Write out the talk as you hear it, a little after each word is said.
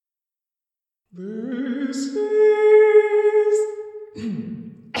This is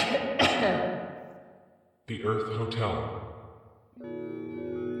The Earth Hotel.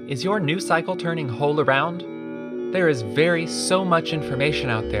 Is your news cycle turning whole around? There is so much information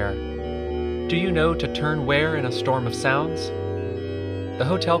out there. Do you know to turn where in a storm of sounds? The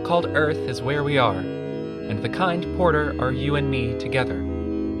hotel called Earth is where we are, and the kind porter are you and me together.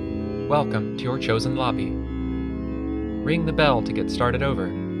 Welcome to your chosen lobby. Ring the bell to get started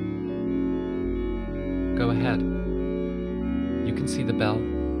over. Go ahead. You can see the bell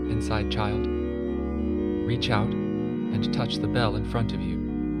inside, child. Reach out and touch the bell in front of you.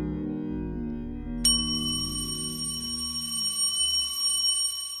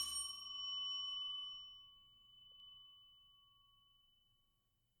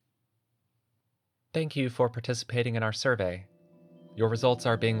 Thank you for participating in our survey. Your results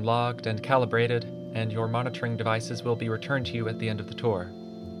are being logged and calibrated, and your monitoring devices will be returned to you at the end of the tour.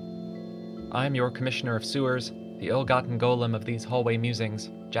 I'm your Commissioner of Sewers, the ill-gotten golem of these hallway musings,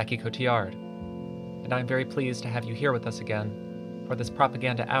 Jackie Cotillard, and I'm very pleased to have you here with us again for this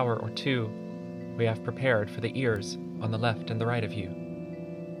propaganda hour or two we have prepared for the ears on the left and the right of you.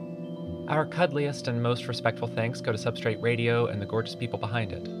 Our cuddliest and most respectful thanks go to Substrate Radio and the gorgeous people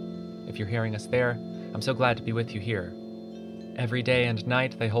behind it. If you're hearing us there, I'm so glad to be with you here. Every day and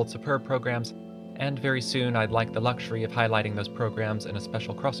night they hold superb programs, and very soon I'd like the luxury of highlighting those programs in a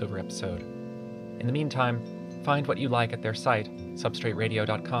special crossover episode. In the meantime, find what you like at their site,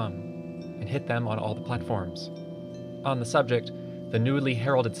 substrateradio.com, and hit them on all the platforms. On the subject, the newly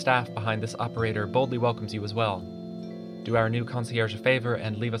heralded staff behind this operator boldly welcomes you as well. Do our new concierge a favor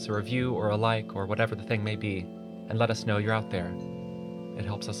and leave us a review or a like or whatever the thing may be, and let us know you're out there. It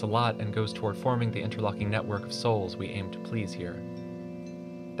helps us a lot and goes toward forming the interlocking network of souls we aim to please here.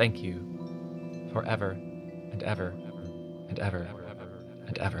 Thank you, forever and ever and ever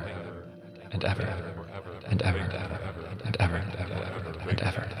and ever and ever and ever and ever and ever and ever and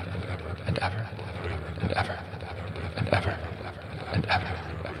ever and ever and ever and ever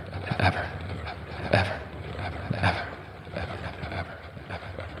and ever and ever.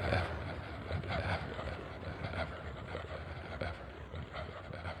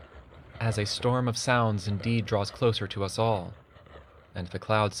 As a storm of sounds indeed draws closer to us all, and the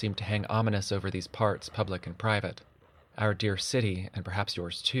clouds seem to hang ominous over these parts, public and private, our dear city, and perhaps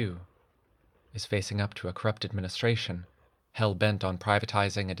yours too, is facing up to a corrupt administration, hell-bent on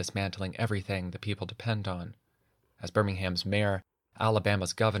privatizing and dismantling everything the people depend on, as Birmingham's mayor,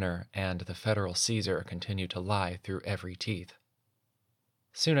 Alabama's governor, and the federal Caesar continue to lie through every teeth.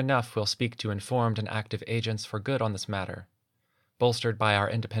 Soon enough we'll speak to informed and active agents for good on this matter, bolstered by our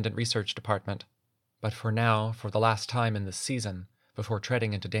independent research department, but for now, for the last time in this season, before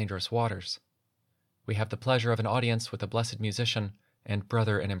treading into dangerous waters, we have the pleasure of an audience with a blessed musician and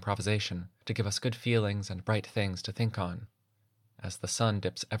brother in improvisation to give us good feelings and bright things to think on, as the sun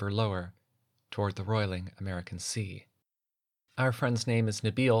dips ever lower toward the roiling American sea. Our friend's name is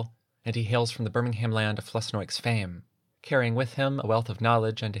Nabeel, and he hails from the Birmingham land of Flesnoy's fame, carrying with him a wealth of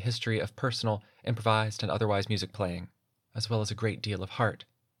knowledge and a history of personal, improvised, and otherwise music playing, as well as a great deal of heart.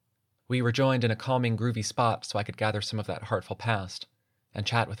 We were joined in a calming, groovy spot so I could gather some of that heartful past, and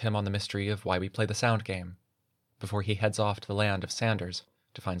chat with him on the mystery of why we play the sound game, before he heads off to the land of Sanders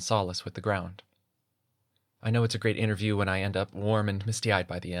to find solace with the ground. I know it's a great interview when I end up warm and misty-eyed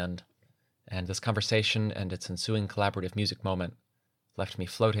by the end, and this conversation and its ensuing collaborative music moment left me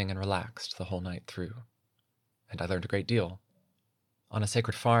floating and relaxed the whole night through. And I learned a great deal. On a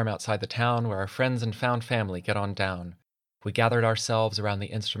sacred farm outside the town where our friends and found family get on down, we gathered ourselves around the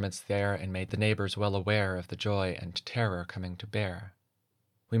instruments there and made the neighbors well aware of the joy and terror coming to bear.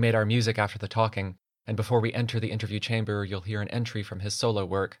 We made our music after the talking, and before we enter the interview chamber, you'll hear an entry from his solo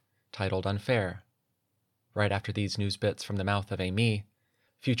work, titled Unfair. Right after these news bits from the mouth of a me,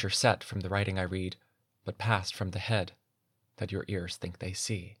 future set from the writing I read, but past from the head, that your ears think they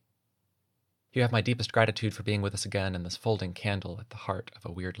see. You have my deepest gratitude for being with us again in this folding candle at the heart of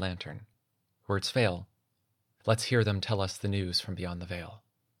a weird lantern. Words fail. Let's hear them tell us the news from beyond the veil.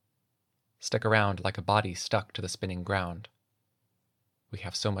 Stick around like a body stuck to the spinning ground. We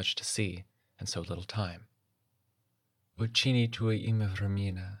have so much to see and so little time. Uccini tue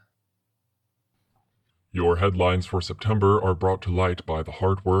imevramina. Your headlines for September are brought to light by the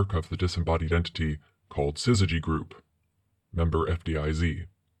hard work of the disembodied entity called Syzygy Group, member FDIZ.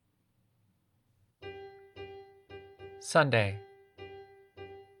 Sunday.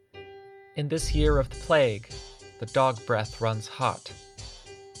 In this year of the plague, the dog breath runs hot.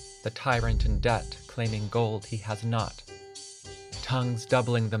 The tyrant in debt, claiming gold he has not. Tongues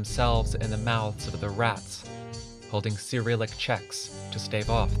doubling themselves in the mouths of the rats, holding Cyrillic checks to stave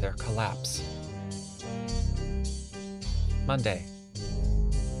off their collapse. Monday.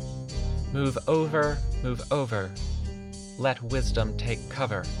 Move over, let wisdom take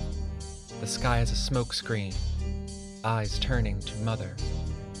cover. The sky is a smokescreen, eyes turning to mother.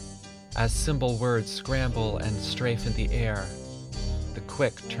 As symbol words scramble and strafe in the air, the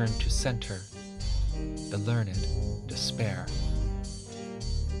quick turn to center, the learned despair.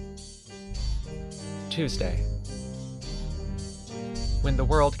 Tuesday. When the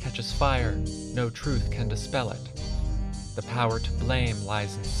world catches fire, no truth can dispel it. The power to blame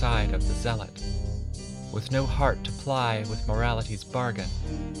lies inside of the zealot. With no heart to ply with morality's bargain,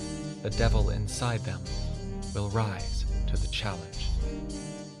 the devil inside them will rise to the challenge.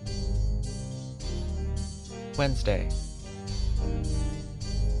 Wednesday.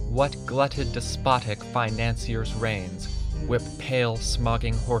 What glutted despotic financier's reigns whip pale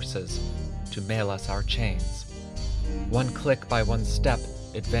smogging horses to mail us our chains? One click by one step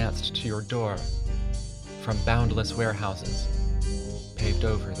advanced to your door, from boundless warehouses paved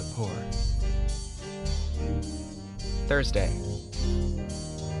over the poor. Thursday.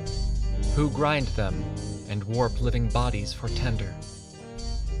 Who grind them and warp living bodies for tender,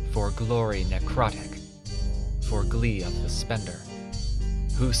 for glory necrotic, for glee of the spender?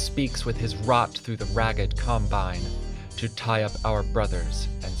 Who speaks with his rot through the ragged combine to tie up our brothers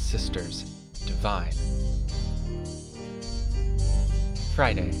and sisters divine?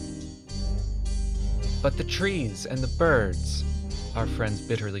 Friday. But the trees and the birds, our friends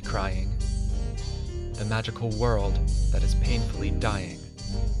bitterly crying, the magical world that is painfully dying.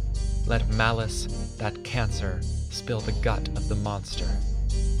 Let malice, that cancer, spill the gut of the monster,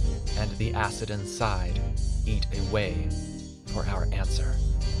 and the acid inside eat away for our answer.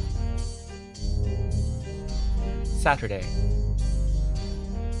 Saturday.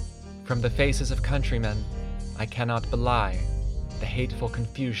 From the faces of countrymen, I cannot belie the hateful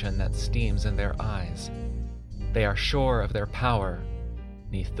confusion that steams in their eyes. They are sure of their power,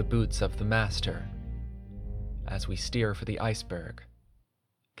 'neath the boots of the master, as we steer for the iceberg,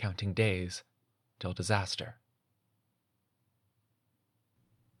 counting days till disaster.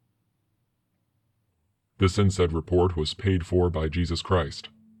 This NSAID report was paid for by Jesus Christ.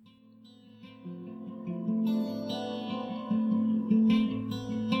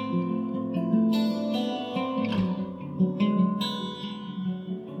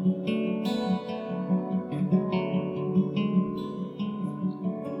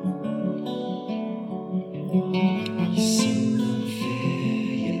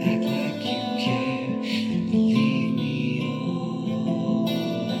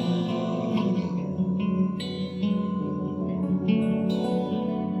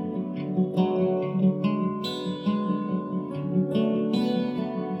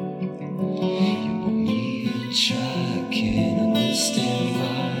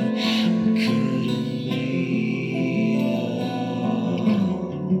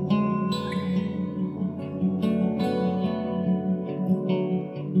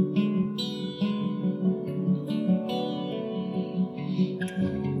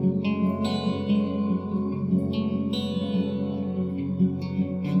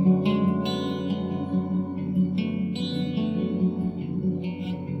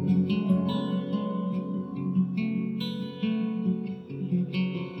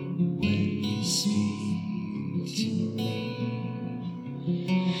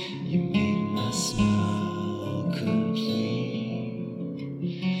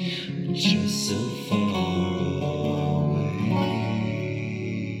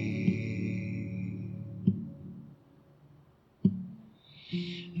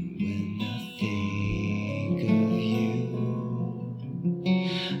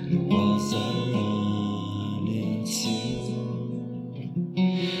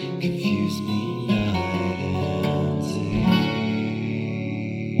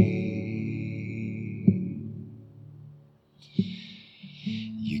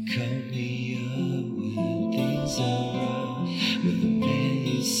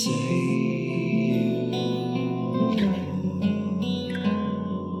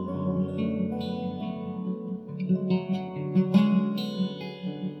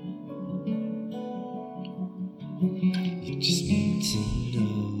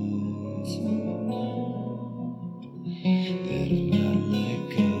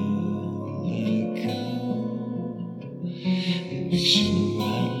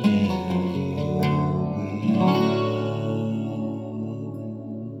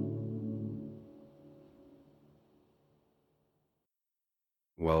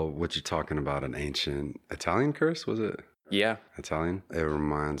 Well, what you talking about, an ancient Italian curse, was it? Yeah. Italian? It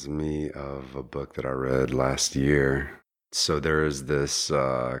reminds me of a book that I read last year. So there is this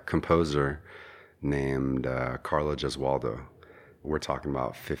composer named Carlo Gesualdo. We're talking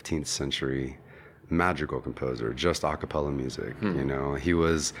about 15th century magical composer, just a cappella music, you know. He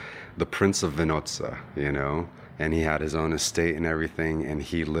was the Prince of Venozia, you know, and he had his own estate and everything, and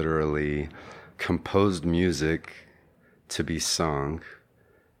he literally composed music to be sung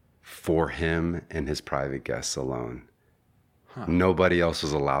for him and his private guests alone. Nobody else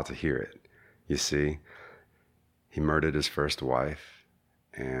was allowed to hear it, you see. He murdered his first wife,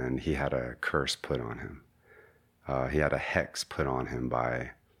 and he had a curse put on him. He had a hex put on him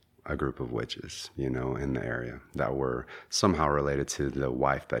by a group of witches, you know, in the area that were somehow related to the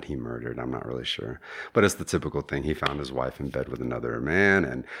wife that he murdered. I'm not really sure. But it's the typical thing. He found his wife in bed with another man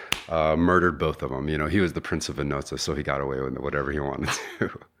and murdered both of them. You know, he was the Prince of Venozia, so he got away with whatever he wanted to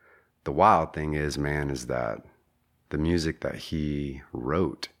do. The wild thing is, man, is that the music that he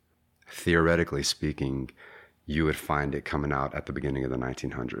wrote, theoretically speaking, you would find it coming out at the beginning of the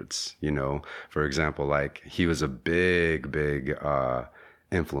 1900s. You know, for example, like he was a big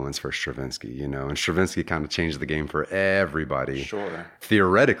influence for Stravinsky, you know, and Stravinsky kind of changed the game for everybody. Sure.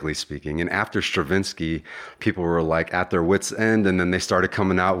 Theoretically speaking. And after Stravinsky, people were like at their wits' end, and then they started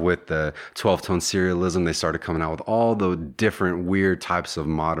coming out with the 12-tone serialism. They started coming out with all the different weird types of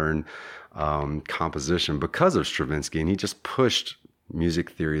modern composition because of Stravinsky, and he just pushed music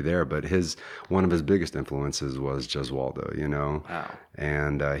theory there. But one of his biggest influences was Gesualdo, you know. Wow.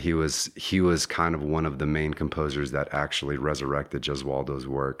 And he was kind of one of the main composers that actually resurrected Gesualdo's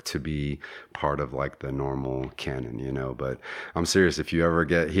work to be part of like the normal canon, you know. But I'm serious, if you ever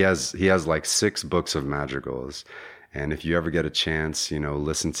he has like 6 books of madrigals, and if you ever get a chance, you know,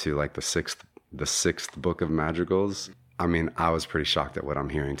 listen to like the sixth book of madrigals. I mean, I was pretty shocked at what I'm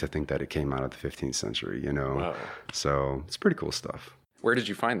hearing, to think that it came out of the 15th century, you know. Wow. So it's pretty cool stuff. Where did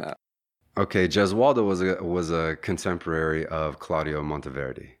you find that? Okay, Gesualdo was a contemporary of Claudio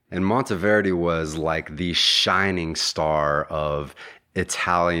Monteverdi. And Monteverdi was like the shining star of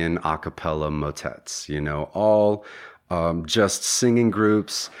Italian a cappella motets, you know, all just singing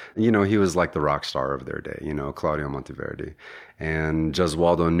groups. You know, he was like the rock star of their day, you know, Claudio Monteverdi. And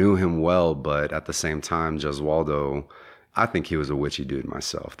Gesualdo knew him well, but at the same time, Gesualdo, I think he was a witchy dude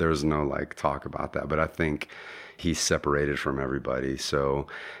myself. There's no like talk about that, but I think he's separated from everybody. So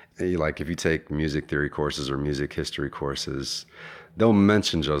like if you take music theory courses or music history courses, they'll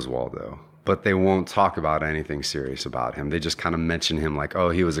mention Gesualdo, but they won't talk about anything serious about him. They just kind of mention him like, oh,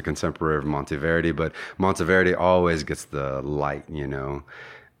 he was a contemporary of Monteverdi, but Monteverdi always gets the light, you know.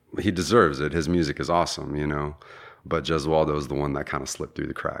 He deserves it. His music is awesome, you know. But Gesualdo is the one that kind of slipped through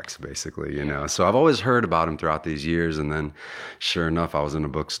the cracks, basically, you know. So I've always heard about him throughout these years. And then sure enough, I was in a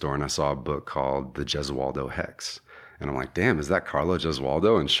bookstore and I saw a book called The Gesualdo Hex. And I'm like, damn, is that Carlo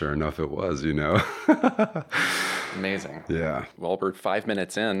Gesualdo? And sure enough, it was, you know. Amazing. Yeah. Well, we're 5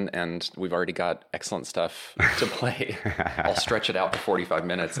 minutes in and we've already got excellent stuff to play. I'll stretch it out to 45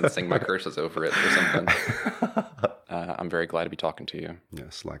 minutes and sing my curses over it or something. I'm very glad to be talking to you.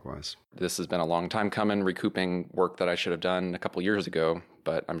 Yes, likewise. This has been a long time coming, recouping work that I should have done a couple years ago,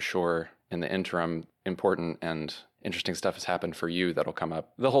 but I'm sure in the interim, important and interesting stuff has happened for you that'll come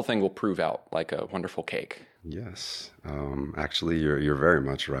up. The whole thing will prove out like a wonderful cake. Yes. Actually, you're very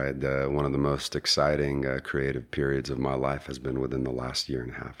much right. One of the most exciting creative periods of my life has been within the last year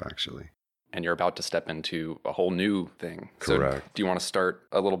and a half, actually. And you're about to step into a whole new thing. Correct. So do you want to start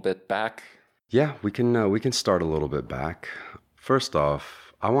a little bit back? Yeah, we can start a little bit back. First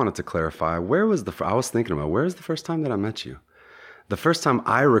off, I wanted to clarify, I was thinking about, where is the first time that I met you? The first time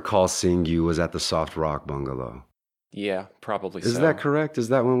I recall seeing you was at the Soft Rock Bungalow. Yeah, probably so. Is that correct? Is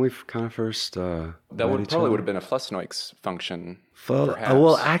that when we kind of first That would have been a Flussnoix function, perhaps.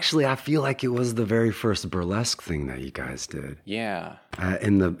 Well, actually, I feel like it was the very first burlesque thing that you guys did. Yeah.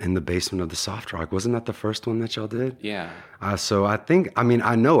 In the basement of the Soft Rock. Wasn't that the first one that y'all did? Yeah. So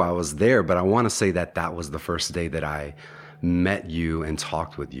I know I was there, but I want to say that was the first day that I met you and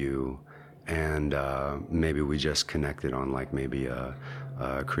talked with you. And maybe we just connected on like maybe a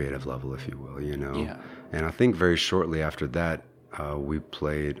creative level, if you will, you know? Yeah. And I think very shortly after that, we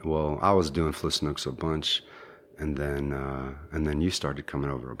played, well, I was doing Flussnoix a bunch, and then you started coming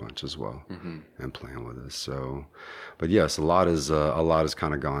over a bunch as well, and playing with us. So, but yes, a lot has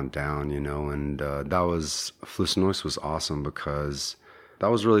kind of gone down, you know, and Flussnoix was awesome because that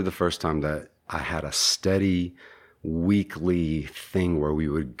was really the first time that I had a steady weekly thing where we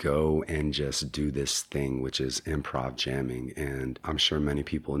would go and just do this thing, which is improv jamming. And I'm sure many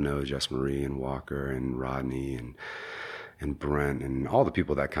people know Jess Marie and Walker and Rodney and Brent and all the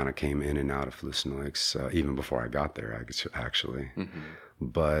people that kind of came in and out of Flussnoix, even before I got there, actually.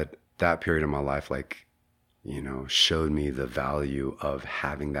 But that period of my life, like, you know, showed me the value of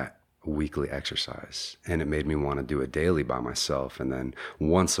having that weekly exercise. And it made me want to do it daily by myself. And then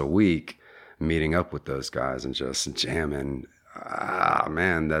once a week, meeting up with those guys and just jamming.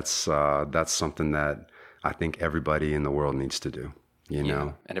 Man, that's something that I think everybody in the world needs to do, you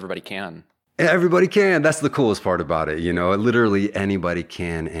know? And everybody can. Everybody can. That's the coolest part about it. You know, literally anybody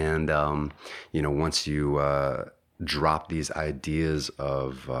can. And, you know, once you drop these ideas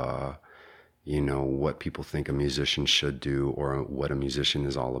of, you know, what people think a musician should do or what a musician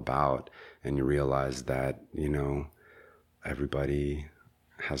is all about, and you realize that, you know, everybody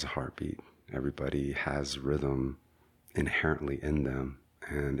has a heartbeat. Everybody has rhythm inherently in them,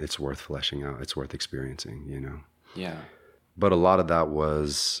 and it's worth fleshing out. It's worth experiencing, you know? Yeah. But a lot of that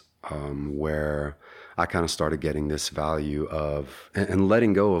was where I kind of started getting this value of, and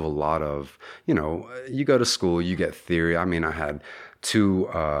letting go of a lot of, you know, you go to school, you get theory. I mean, I had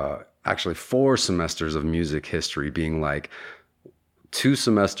actually 4 semesters of music history, being like 2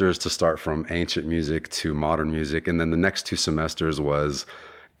 semesters to start from ancient music to modern music. And then the next 2 semesters was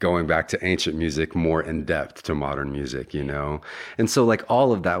going back to ancient music more in depth to modern music, you know? And so like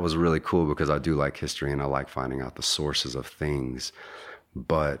all of that was really cool because I do like history and I like finding out the sources of things.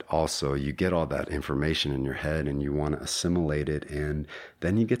 But also you get all that information in your head and you want to assimilate it. And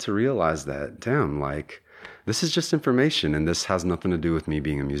then you get to realize that, damn, like, this is just information and this has nothing to do with me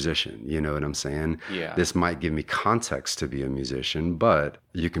being a musician. You know what I'm saying? Yeah. This might give me context to be a musician, but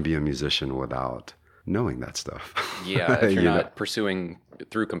you can be a musician without knowing that stuff. Yeah, if you're You not know? pursuing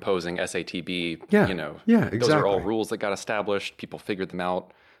through composing SATB, Yeah, you know, yeah, those are all exactly. rules that got established. People figured them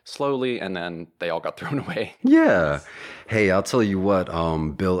out slowly, and then they all got thrown away. Yeah. Hey, I'll tell you what,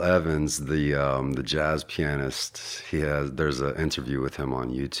 Bill Evans, the jazz pianist, there's an interview with him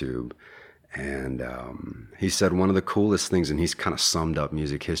on YouTube. And he said one of the coolest things, and he's kind of summed up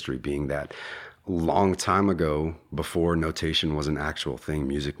music history, being that long time ago, before notation was an actual thing,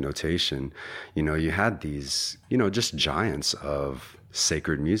 music notation, you know, you had these, you know, just giants of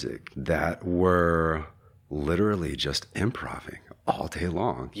sacred music that were literally just improving all day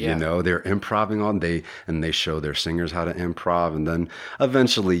long. Yeah. You know, they're improving and they show their singers how to improv. And then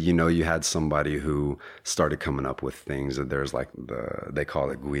eventually, you know, you had somebody who started coming up with things that there's like they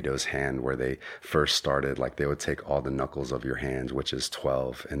call it Guido's hand, where they first started, like they would take all the knuckles of your hands, which is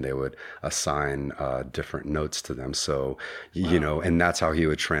 12, and they would assign different notes to them. So, you know, and that's how he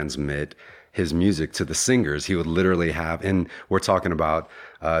would transmit his music to the singers. He would literally have, and we're talking about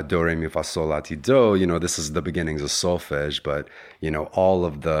do, re, mi, fa, sol, la, ti, do, you know, this is the beginnings of solfege, but you know, all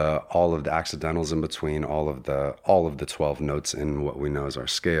of the accidentals in between, all of the 12 notes in what we know as our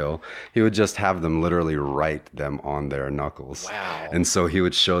scale, he would just have them literally write them on their knuckles. Wow. And so he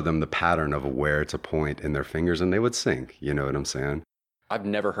would show them the pattern of where to point in their fingers, and they would sync, you know what I'm saying? I've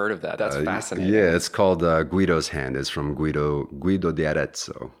never heard of that. That's fascinating. Yeah, it's called Guido's hand. It's from Guido di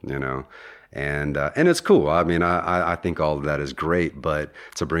Arezzo, you know. And it's cool. I mean, I think all of that is great, but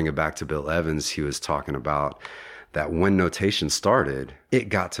to bring it back to Bill Evans, he was talking about that when notation started, it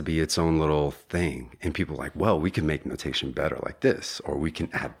got to be its own little thing. And people were like, well, we can make notation better like this, or we can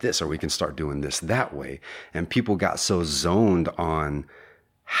add this, or we can start doing this that way. And people got so zoned on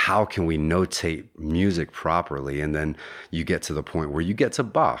how can we notate music properly? And then you get to the point where you get to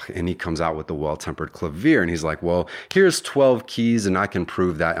Bach and he comes out with the well-tempered clavier and he's like, well, here's 12 keys and I can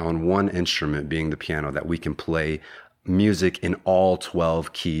prove that on one instrument, being the piano, that we can play music in all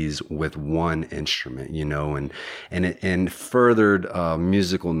 12 keys with one instrument, you know, and furthered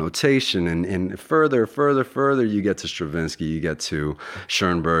musical notation and further, you get to Stravinsky, you get to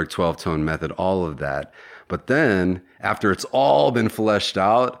Schoenberg, 12-tone method, all of that. But then after it's all been fleshed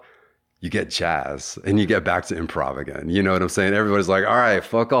out, you get jazz and you get back to improv again. You know what I'm saying? Everybody's like, all right,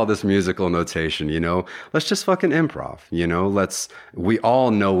 fuck all this musical notation, you know, let's just fucking improv, you know, we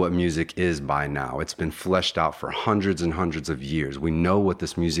all know what music is by now. It's been fleshed out for hundreds and hundreds of years. We know what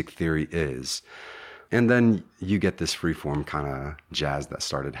this music theory is. And then you get this freeform kind of jazz that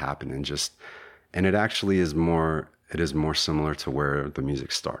started happening and it actually is more similar to where the music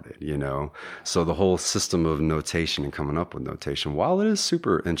started, you know? So the whole system of notation and coming up with notation, while it is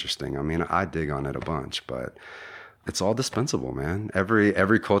super interesting, I mean, I dig on it a bunch, but it's all dispensable, man.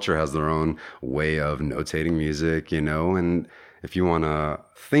 Every culture has their own way of notating music, you know? And if you want to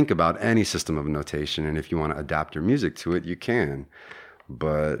think about any system of notation and if you want to adapt your music to it, you can.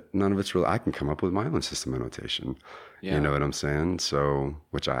 But none of it's really, I can come up with my own system of notation. Yeah. You know what I'm saying? So,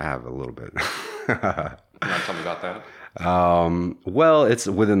 which I have a little bit. You want to tell me about that? Well, it's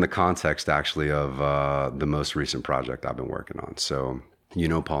within the context actually of the most recent project I've been working on. So, you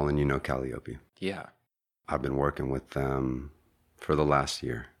know Paul and you know Calliope. Yeah. I've been working with them for the last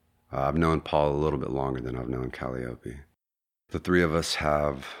year. I've known Paul a little bit longer than I've known Calliope. The three of us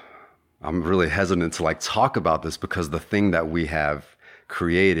have I'm really hesitant to like talk about this because the thing that we have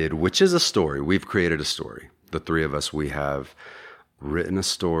created, which is a story, we've created a story. The three of us, we have written a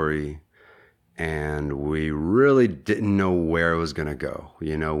story, and we really didn't know where it was going to go.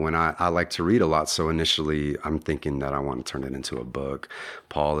 You know, when I like to read a lot, so initially I'm thinking that I want to turn it into a book.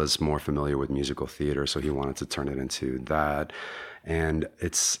 Paul is more familiar with musical theater, so he wanted to turn it into that. And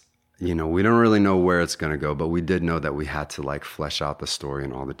it's, you know, we don't really know where it's going to go, but we did know that we had to like flesh out the story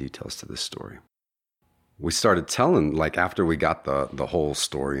and all the details to this story. We started telling, like after we got the whole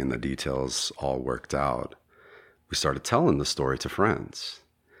story and the details all worked out, we started telling the story to friends.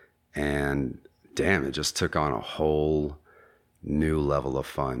 And damn, it just took on a whole new level of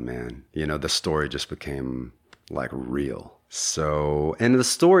fun, man. You know, the story just became like real. So, and the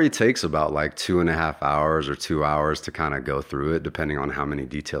story takes about like 2.5 hours or 2 hours to kind of go through it, depending on how many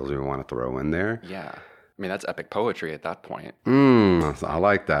details we want to throw in there. Yeah. I mean, that's epic poetry at that point. I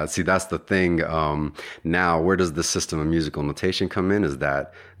like that. See, that's the thing. Now, where does the system of musical notation come in? Is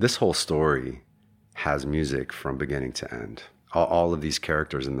that this whole story has music from beginning to end. All of these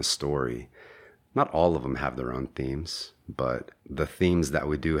characters in the story, not all of them have their own themes, but the themes that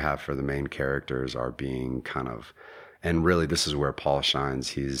we do have for the main characters are being kind of, and really this is where Paul shines.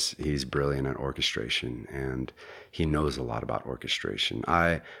 He's brilliant at orchestration, and he knows a lot about orchestration.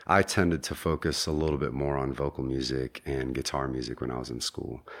 I tended to focus a little bit more on vocal music and guitar music when I was in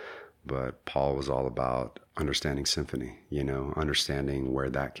school. But Paul was all about understanding symphony, you know, understanding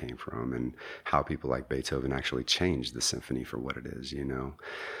where that came from and how people like Beethoven actually changed the symphony for what it is, you know.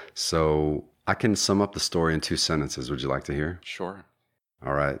 So I can sum up the story in 2 sentences. Would you like to hear? Sure.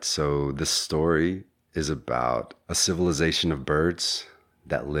 All right. So this story is about a civilization of birds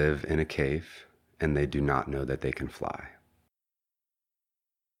that live in a cave, and they do not know that they can fly.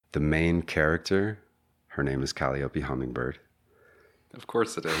 The main character, her name is Calliope Hummingbird. Of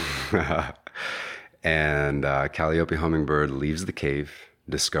course it is. And Calliope Hummingbird leaves the cave,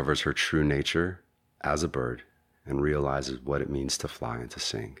 discovers her true nature as a bird, and realizes what it means to fly and to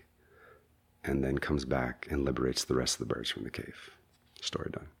sing. And then comes back and liberates the rest of the birds from the cave. Story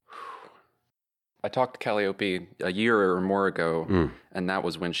done. I talked to Calliope a year or more ago, and that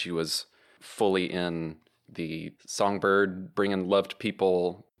was when she was fully in the songbird, bringing love to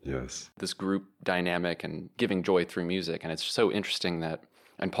people. Yes. This group dynamic and giving joy through music. And it's so interesting that,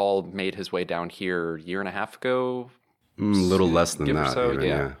 and Paul made his way down here a year and a half ago. A little less than give or that. so, Even,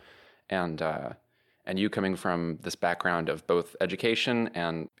 yeah. And you coming from this background of both education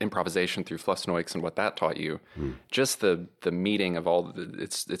and improvisation through Flusnoix and what that taught you, just the meeting of all,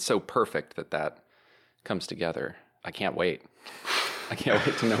 it's so perfect that comes together. I can't wait. I can't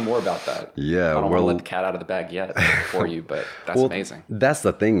wait to know more about that. Yeah. I don't want to let the cat out of the bag yet for you, but that's amazing. That's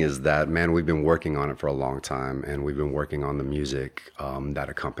the thing is that, man, we've been working on it for a long time, and we've been working on the music that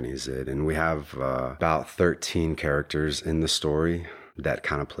accompanies it. And we have about 13 characters in the story that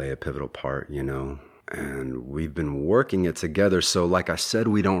kind of play a pivotal part, you know. And we've been working it together. So like I said,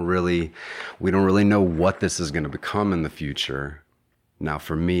 we don't really know what this is going to become in the future. Now,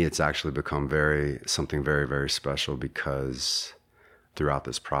 for me, it's actually become something very, very special because throughout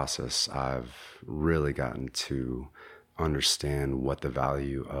this process, I've really gotten to understand what the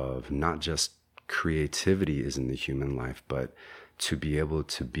value of not just creativity is in the human life, but to be able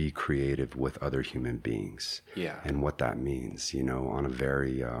to be creative with other human beings. Yeah. And what that means, you know, on a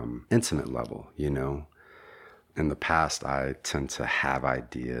very intimate level, you know. In the past, I tend to have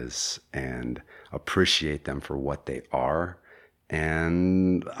ideas and appreciate them for what they are.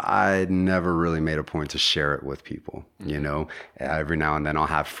 And I never really made a point to share it with people, you know. Every now and then I'll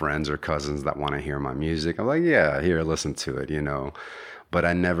have friends or cousins that want to hear my music. I'm like, yeah, here, listen to it, you know. But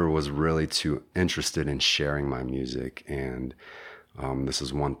I never was really too interested in sharing my music. And this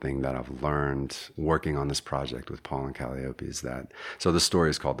is one thing that I've learned working on this project with Paul and Calliope is that, so the story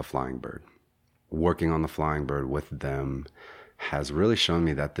is called The Flying Bird. Working on The Flying Bird with them has really shown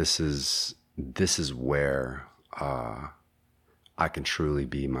me that this is where I can truly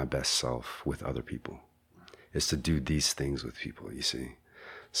be my best self with other people, is to do these things with people, you see.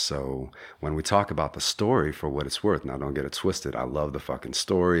 So when we talk about the story, for what it's worth, now don't get it twisted, I love the fucking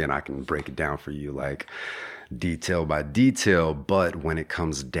story and I can break it down for you like detail by detail, but when it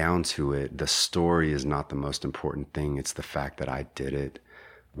comes down to it, the story is not the most important thing. It's the fact that I did it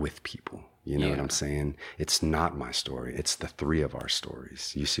with people. You know what I'm saying? It's not my story. It's the three of our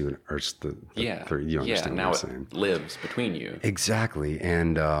stories. You see what, or it's the three, you understand what I'm saying? It lives between you. Exactly.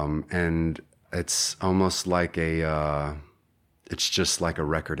 And it's almost like it's just like a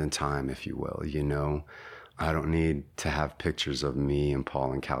record in time, if you will, you know? I don't need to have pictures of me and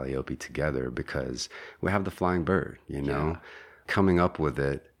Paul and Calliope together because we have the Flying Bird, you know? Coming up with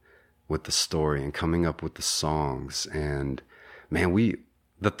it with the story and coming up with the songs. And man,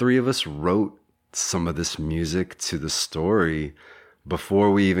 the three of us wrote some of this music to the story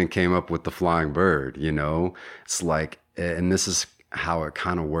before we even came up with the flying bird, you know? It's like, and this is how it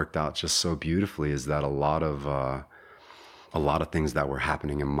kind of worked out just so beautifully, is that a lot of things that were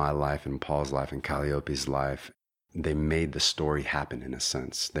happening in my life, in Paul's life, in Calliope's life, they made the story happen in a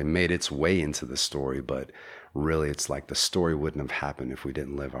sense. They made its way into the story, but really it's like the story wouldn't have happened if we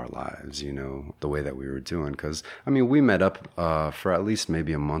didn't live our lives, you know, the way that we were doing. Because, I mean, we met up for at least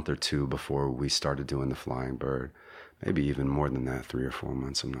maybe a month or two before we started doing the flying bird. Maybe even more than that, 3 or 4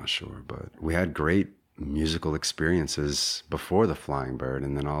 months, I'm not sure. But we had great musical experiences before the flying bird,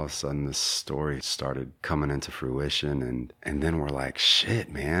 and then all of a sudden this story started coming into fruition, and then we're like, shit,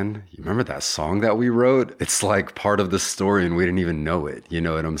 man, you remember that song that we wrote? It's like part of the story and we didn't even know it, you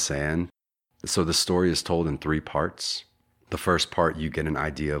know what I'm saying? So the story is told in 3 parts. The first part, you get an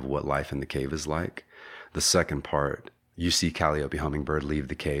idea of what life in the cave is like. The second part, you see Calliope Hummingbird leave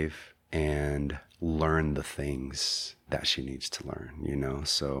the cave and learn the things that she needs to learn, you know?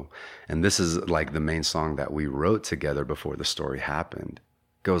 So, and this is like the main song that we wrote together before the story happened.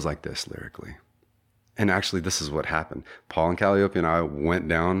 Goes like this lyrically. And actually, this is what happened. Paul and Calliope and I went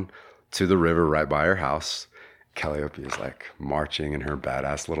down to the river right by her house. Calliope is like marching in her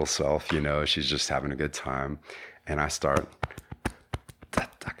badass little self, you know, she's just having a good time. And I start,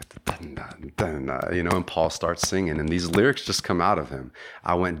 you know, and Paul starts singing, and these lyrics just come out of him.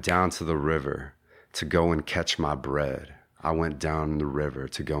 I went down to the river to go and catch my bread. I went down the river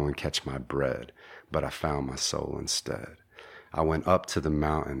to go and catch my bread, but I found my soul instead. I went up to the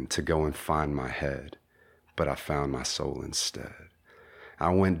mountain to go and find my head, but I found my soul instead. I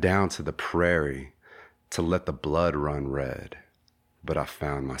went down to the prairie to let the blood run red, but I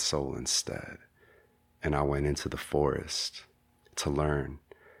found my soul instead. And I went into the forest to learn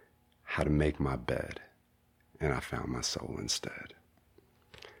how to make my bed, and I found my soul instead.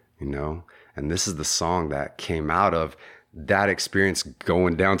 You know? And this is the song that came out of that experience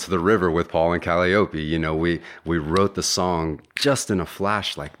going down to the river with Paul and Calliope. You know, we wrote the song just in a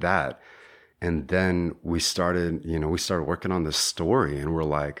flash like that. And then we started working on this story, and we're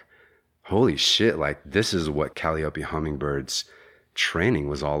like, holy shit, like this is what Calliope Hummingbird's training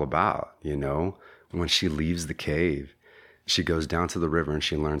was all about, you know? When she leaves the cave, she goes down to the river and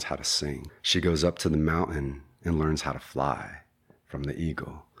she learns how to sing. She goes up to the mountain and learns how to fly from the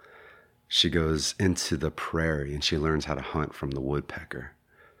eagle. She goes into the prairie and she learns how to hunt from the woodpecker.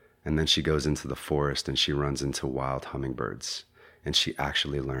 And then she goes into the forest and she runs into wild hummingbirds. And she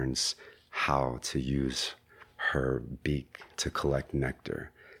actually learns how to use her beak to collect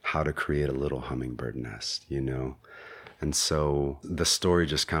nectar, how to create a little hummingbird nest, you know? And so the story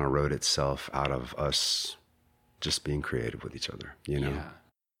just kind of wrote itself out of us just being creative with each other, you know? Yeah.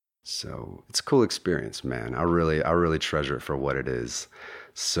 So it's a cool experience, man. I really treasure it for what it is.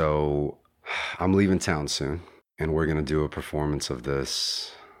 So I'm leaving town soon, and we're going to do a performance of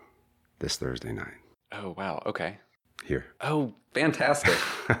this Thursday night. Oh, wow. Okay. Here. Oh, fantastic.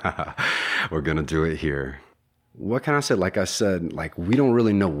 We're going to do it here. What can I say? Like I said, like we don't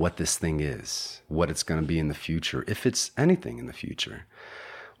really know what this thing is, what it's going to be in the future, if it's anything in the future.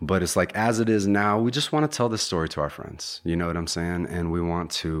 But it's like, as it is now, we just want to tell this story to our friends. You know what I'm saying? And we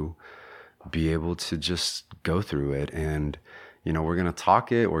want to be able to just go through it. And, you know, we're going to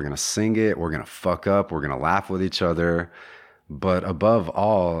talk it, we're going to sing it, we're going to fuck up, we're going to laugh with each other. But above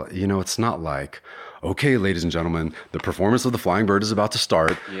all, you know, it's not like, okay, ladies and gentlemen, the performance of the Flying Bird is about to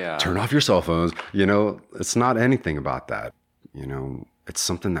start. Yeah. Turn off your cell phones. You know, it's not anything about that. You know, it's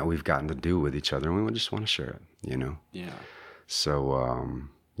something that we've gotten to do with each other, and we just want to share it, you know? Yeah. So,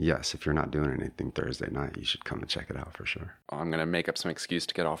 yes, if you're not doing anything Thursday night, you should come and check it out for sure. Oh, I'm going to make up some excuse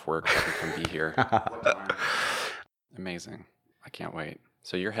to get off work so I can come be here. Amazing. I can't wait.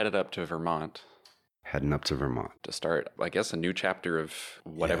 So you're headed up to Vermont. Heading up to Vermont. To start, I guess, a new chapter of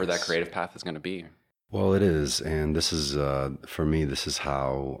whatever that creative path is going to be. Well, it is. And this is, for me, this is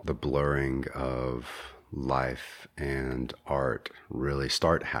how the blurring of life and art really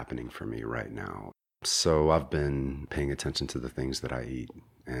start happening for me right now. So I've been paying attention to the things that I eat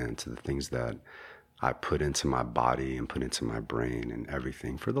and to the things that I put into my body and put into my brain and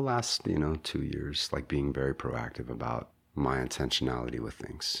everything for the last, 2 years, like being very proactive about my intentionality with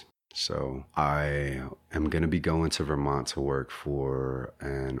things. So I am going to be going to Vermont to work for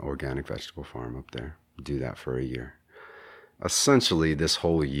an organic vegetable farm up there. Do that for a year. Essentially, this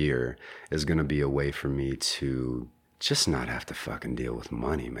whole year is going to be a way for me to just not have to fucking deal with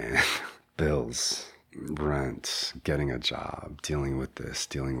money, man. Bills. rent, getting a job, dealing with this,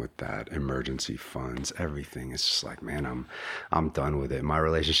 dealing with that, emergency funds, everything. It's just like, man, I'm done with it. My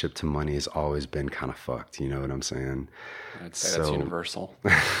relationship to money has always been kind of fucked. You know what I'm saying? I'd say that's universal.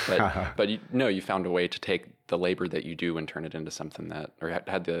 But you found a way to take the labor that you do and turn it into something that, or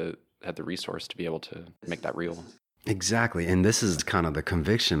had the resource to be able to make that real. Exactly. And this is kind of the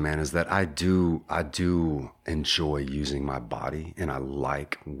conviction, man, is that I do enjoy using my body, and I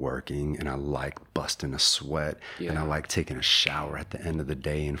like working, and I like busting a sweat, and I like taking a shower at the end of the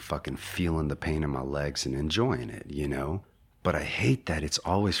day and fucking feeling the pain in my legs and enjoying it, you know? But I hate that it's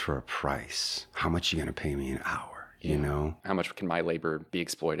always for a price. How much are you going to pay me an hour? You know, how much can my labor be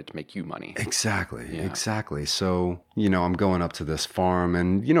exploited to make you money? Exactly. So, you know, I'm going up to this farm,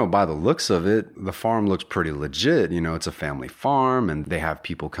 and, you know, by the looks of it, the farm looks pretty legit. You know, it's a family farm, and they have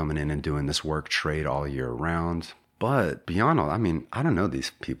people coming in and doing this work trade all year round. But beyond all, I mean, I don't know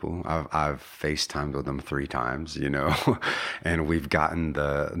these people. I've FaceTimed with them 3 times, you know, and we've gotten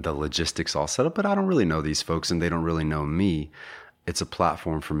the logistics all set up, but I don't really know these folks, and they don't really know me. It's a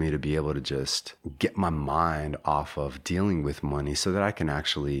platform for me to be able to just get my mind off of dealing with money so that I can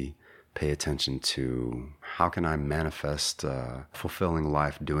actually pay attention to how can I manifest a fulfilling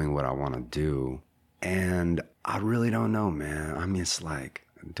life doing what I want to do. And I really don't know, man. I mean, it's like,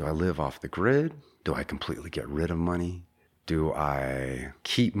 do I live off the grid? Do I completely get rid of money? Do I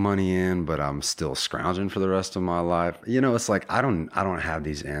keep money in, but I'm still scrounging for the rest of my life? You know, it's like, I don't have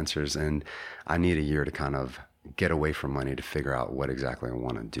these answers, and I need a year to kind of get away from money to figure out what exactly I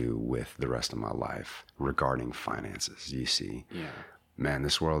want to do with the rest of my life regarding finances. You see, man,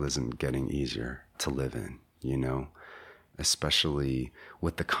 this world isn't getting easier to live in, you know, especially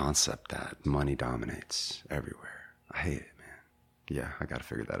with the concept that money dominates everywhere. I hate it, man. Yeah, I got to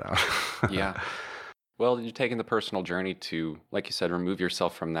figure that out. Yeah. Well, you're taking the personal journey to, like you said, remove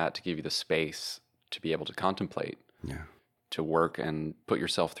yourself from that to give you the space to be able to contemplate, to work and put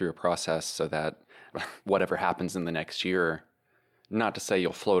yourself through a process so that whatever happens in the next year, not to say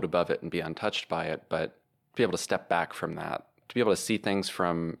you'll float above it and be untouched by it, but to be able to step back from that, to be able to see things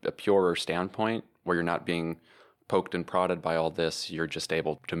from a purer standpoint where you're not being poked and prodded by all this. You're just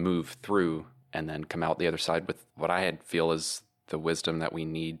able to move through and then come out the other side with what I feel is the wisdom that we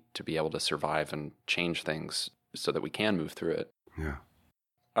need to be able to survive and change things so that we can move through it. Yeah.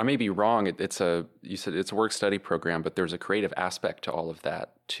 I may be wrong. You said it's a work study program, but there's a creative aspect to all of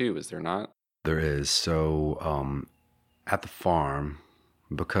that too, is there not? There is. So at the farm,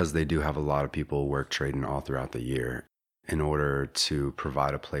 because they do have a lot of people work trading all throughout the year, in order to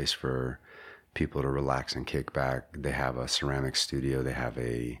provide a place for people to relax and kick back, they have a ceramic studio, they have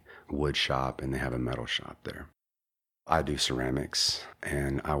a wood shop, and they have a metal shop there. I do ceramics,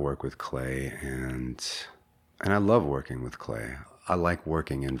 and I work with clay, and I love working with clay. I like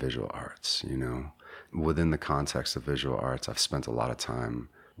working in visual arts, you know. Within the context of visual arts, I've spent a lot of time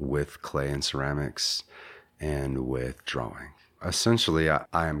with clay and ceramics and with drawing. Essentially, I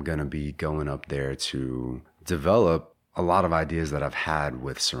am going to be going up there to develop a lot of ideas that I've had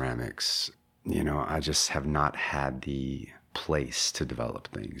with ceramics. You know, I just have not had the place to develop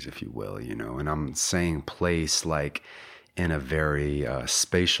things, if you will, you know. And I'm saying place like in a very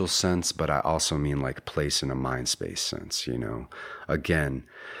spatial sense, but I also mean like place in a mind space sense, you know. Again,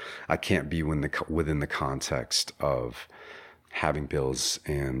 I can't be within the context of having bills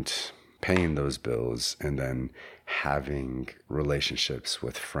and paying those bills and then having relationships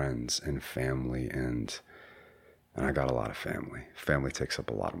with friends and family, and I got a lot of family. Family takes up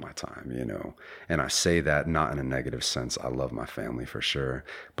a lot of my time, you know. And I say that not in a negative sense. I love my family for sure,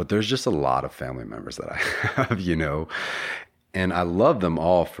 but there's just a lot of family members that I have, you know, and I love them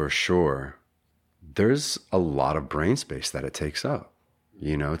all for sure. There's a lot of brain space that it takes up,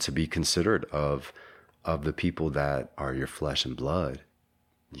 you know, to be considerate of the people that are your flesh and blood.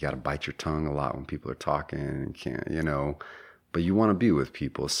 You got to bite your tongue a lot when people are talking and can't, you know, but you want to be with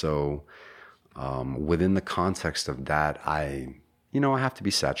people. So within the context of that, I have to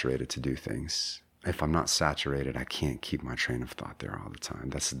be saturated to do things. If I'm not saturated, I can't keep my train of thought there all the time.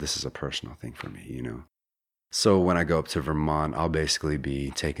 This is a personal thing for me, you know. So when I go up to Vermont, I'll basically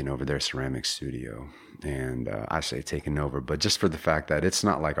be taking over their ceramic studio. And I say taking over, but just for the fact that it's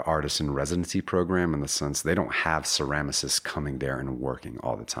not like an artist in residency program, in the sense they don't have ceramicists coming there and working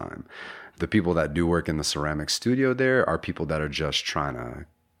all the time. The people that do work in the ceramic studio there are people that are just trying to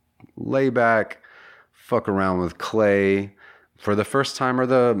lay back, fuck around with clay for the first time or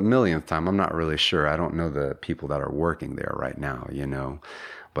the millionth time. I'm not really sure. I don't know the people that are working there right now, you know.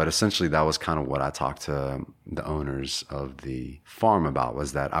 But essentially, that was kind of what I talked to the owners of the farm about,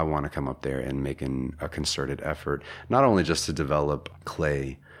 was that I want to come up there and make a concerted effort, not only just to develop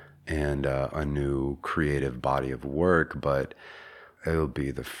clay and a new creative body of work, but it'll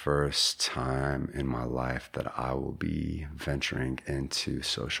be the first time in my life that I will be venturing into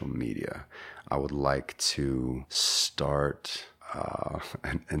social media. I would like to start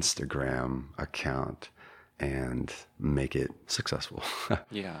an Instagram account and make it successful.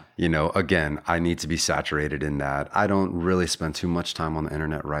 Yeah. You know, again, I need to be saturated in that. I don't really spend too much time on the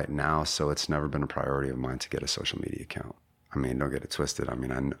internet right now, so it's never been a priority of mine to get a social media account. I mean, don't get it twisted. I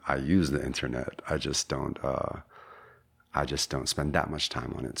mean, I use the internet. I just don't spend that much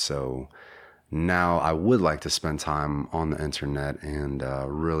time on it. So now I would like to spend time on the internet and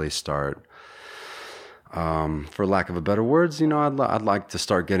really start, for lack of a better words, you know, I'd like to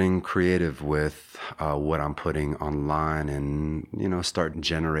start getting creative with what I'm putting online and, you know, start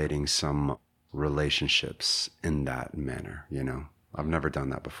generating some relationships in that manner. You know, I've never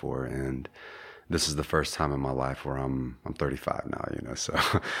done that before, and this is the first time in my life where I'm 35 now, you know, so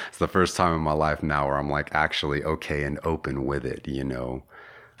it's the first time in my life now where I'm like actually okay and open with it, you know,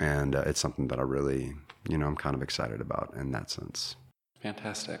 and it's something that I really, you know, I'm kind of excited about in that sense.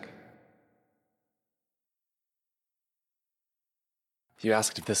 Fantastic. You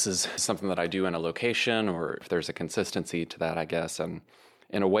asked if this is something that I do in a location or if there's a consistency to that, I guess. And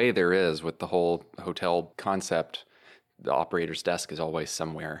in a way there is with the whole hotel concept. The operator's desk is always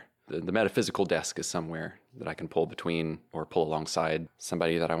somewhere. The metaphysical desk is somewhere that I can pull between or pull alongside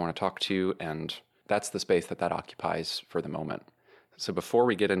somebody that I want to talk to. And that's the space that occupies for the moment. So before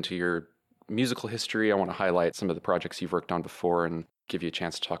we get into your musical history, I want to highlight some of the projects you've worked on before and give you a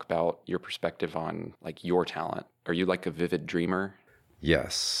chance to talk about your perspective on like your talent. Are you like a vivid dreamer?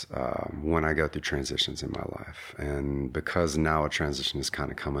 Yes, when I go through transitions in my life. And because now a transition is kind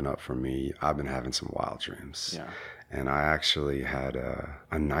of coming up for me, I've been having some wild dreams. Yeah. And I actually had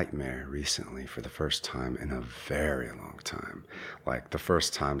a nightmare recently for the first time in a very long time. Like the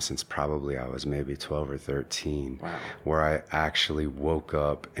first time since probably I was maybe 12 or 13, wow, where I actually woke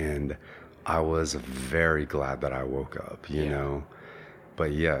up, and I was very glad that I woke up, you know.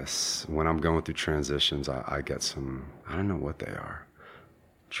 But yes, when I'm going through transitions, I get some, I don't know what they are.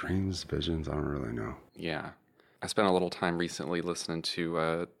 Dreams, visions, I don't really know. Yeah. I spent a little time recently listening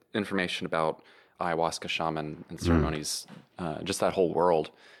to information about ayahuasca shaman and ceremonies, just that whole world,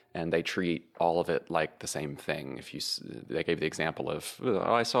 and they treat all of it like the same thing. They gave the example of,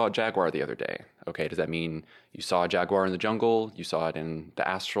 oh, I saw a jaguar the other day. Okay, does that mean you saw a jaguar in the jungle, you saw it in the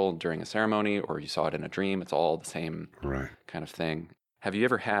astral during a ceremony, or you saw it in a dream? It's all the same kind of thing. Have you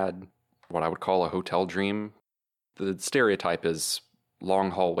ever had what I would call a hotel dream? The stereotype is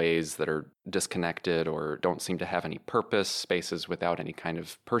long hallways that are disconnected or don't seem to have any purpose, spaces without any kind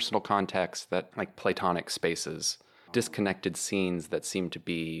of personal context, that like platonic spaces, disconnected scenes that seem to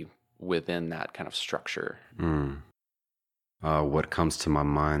be within that kind of structure. What comes to my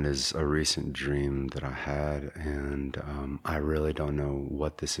mind is a recent dream that I had, and I really don't know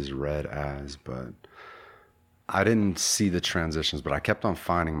what this is read as, but I didn't see the transitions, but I kept on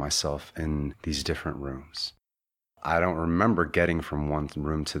finding myself in these different rooms. I don't remember getting from one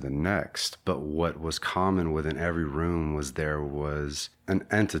room to the next, but what was common within every room was there was an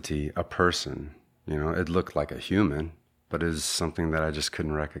entity, a person. You know, it looked like a human, but it was something that I just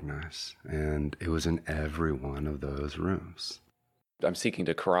couldn't recognize. And it was in every one of those rooms. I'm seeking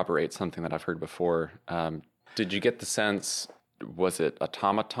to corroborate something that I've heard before. Did you get the sense, was it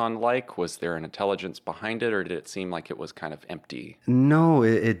automaton-like? Was there an intelligence behind it, or did it seem like it was kind of empty? No,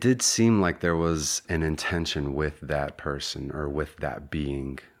 it did seem like there was an intention with that person or with that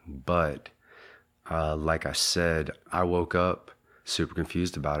being. But like I said, I woke up super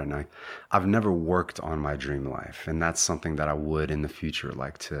confused about it. And I've never worked on my dream life. And that's something that I would in the future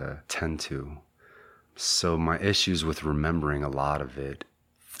like to tend to. So my issues with remembering a lot of it,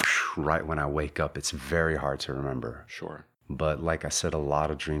 right when I wake up, it's very hard to remember. Sure. But like I said, a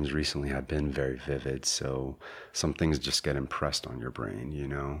lot of dreams recently have been very vivid. So some things just get impressed on your brain, you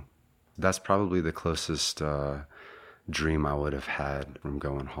know. That's probably the closest dream I would have had from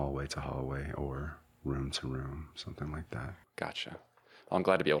going hallway to hallway or room to room, something like that. Gotcha. Well, I'm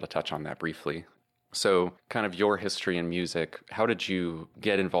glad to be able to touch on that briefly. So kind of your history in music, how did you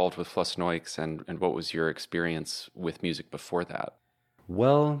get involved with Flusnoix, and what was your experience with music before that?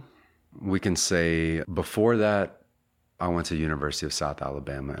 Well, we can say before that, I went to University of South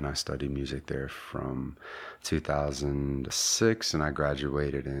Alabama and I studied music there from 2006 and I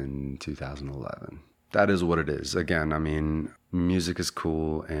graduated in 2011. That is what it is. Again, I mean, music is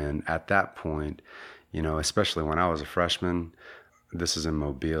cool. And at that point, you know, especially when I was a freshman, this is in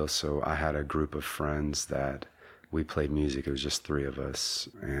Mobile. So I had a group of friends that we played music. It was just three of us.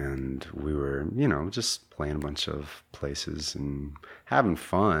 And we were, just playing a bunch of places and having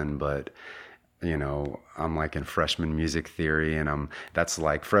fun. But, I'm like in freshman music theory, and that's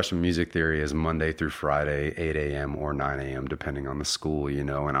like freshman music theory is Monday through Friday, 8 a.m. or 9 a.m. depending on the school,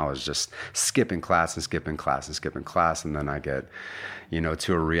 and I was just skipping class. And then I get,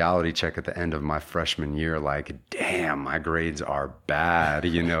 to a reality check at the end of my freshman year, like, damn, my grades are bad,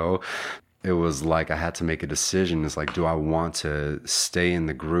 It was like I had to make a decision. It's like, do I want to stay in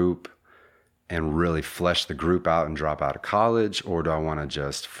the group and really flesh the group out and drop out of college, or do I want to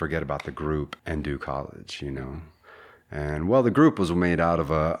just forget about the group and do college, And well, the group was made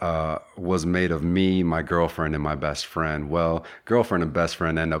of me, my girlfriend, and my best friend. Well, girlfriend and best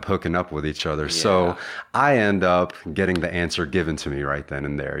friend end up hooking up with each other. Yeah. So I end up getting the answer given to me right then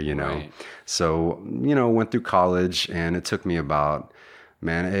and there, Right. So, went through college, and it took me about,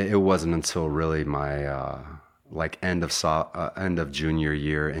 it wasn't until really my end of junior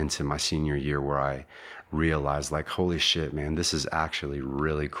year into my senior year where I realized, like, holy shit, man, this is actually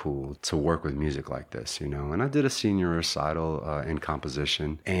really cool to work with music like this, And I did a senior recital in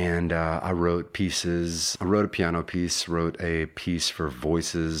composition, and I wrote pieces. I wrote a piano piece, wrote a piece for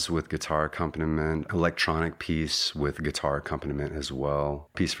voices with guitar accompaniment, electronic piece with guitar accompaniment as well,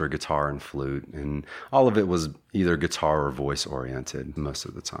 piece for guitar and flute, and all of it was either guitar or voice oriented most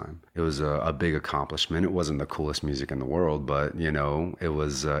of the time. It was a big accomplishment. It wasn't the coolest music in the world, but it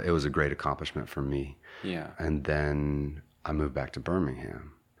was a great accomplishment for me. Yeah. And then I moved back to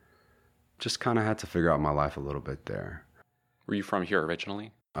Birmingham. Just kind of had to figure out my life a little bit there. Were you from here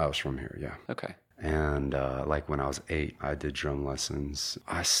originally? I was from here, yeah. Okay. And when I was 8, I did drum lessons.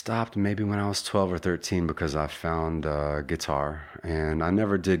 I stopped maybe when I was 12 or 13 because I found guitar. And I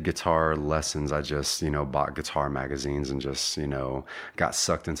never did guitar lessons. I just, bought guitar magazines and just, got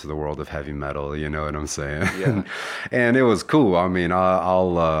sucked into the world of heavy metal. You know what I'm saying? Yeah. And it was cool. I mean,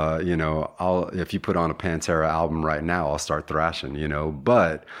 I'll if you put on a Pantera album right now, I'll start thrashing,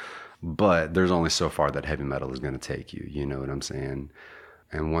 But there's only so far that heavy metal is going to take you. You know what I'm saying?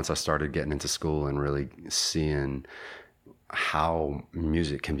 And once I started getting into school and really seeing how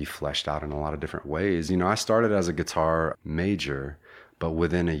music can be fleshed out in a lot of different ways, I started as a guitar major, but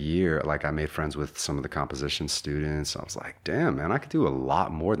within a year, like, I made friends with some of the composition students. I was like, damn, man, I could do a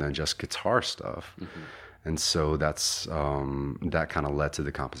lot more than just guitar stuff. Mm-hmm. And so that kind of led to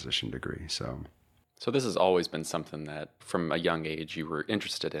the composition degree. So this has always been something that from a young age you were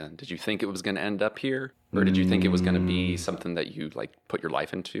interested in. Did you think it was going to end up here? Or did you think it was going to be something that you put your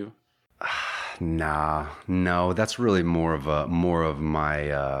life into? No, that's really more of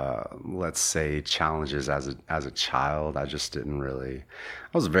my, let's say, challenges as a child. I just didn't really,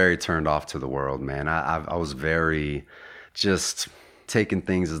 I was very turned off to the world, man. I was very just taking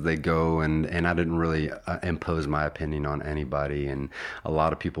things as they go, and I didn't really impose my opinion on anybody, and a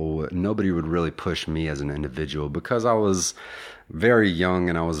lot of people, nobody would really push me as an individual because I was very young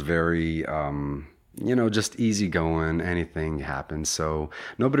and I was very just easygoing. Anything happened, so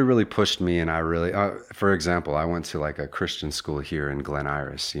nobody really pushed me. And I really, for example, I went to like a Christian school here in Glen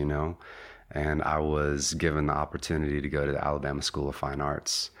Iris, and I was given the opportunity to go to the Alabama School of Fine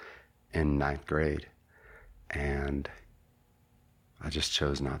Arts in 9th grade, and I just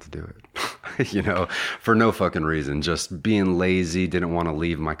chose not to do it, for no fucking reason. Just being lazy, didn't want to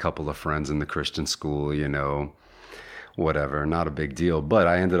leave my couple of friends in the Christian school, whatever, not a big deal. But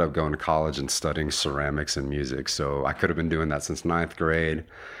I ended up going to college and studying ceramics and music. So I could have been doing that since 9th grade.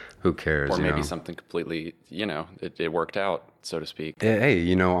 Who cares? Or maybe something completely, it worked out, so to speak.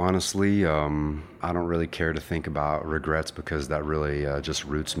 Hey, honestly, I don't really care to think about regrets because that really just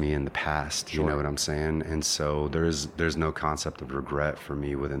roots me in the past. Sure. You know what I'm saying? And so there's no concept of regret for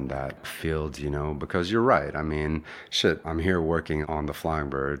me within that field, because you're right. I mean, shit, I'm here working on the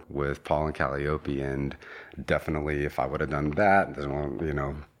Flying Bird with Paul and Calliope, and definitely if I would have done that,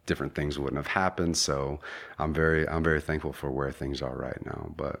 different things wouldn't have happened. So I'm very thankful for where things are right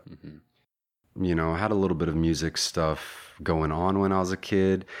now. But, I had a little bit of music stuff going on when I was a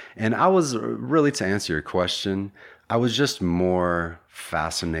kid. And I was really, to answer your question, I was just more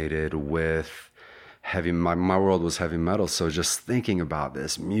fascinated with my world was heavy metal. So just thinking about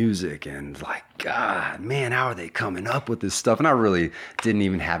this music and like, God, man, how are they coming up with this stuff? And I really didn't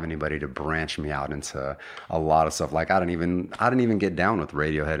even have anybody to branch me out into a lot of stuff. Like I didn't even get down with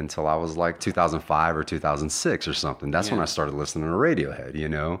Radiohead until I was like 2005 or 2006 or something. That's when I started listening to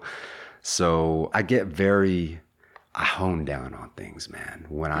Radiohead, So I hone down on things, man.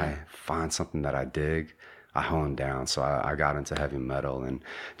 When I find something that I dig, I honed down. So I got into heavy metal and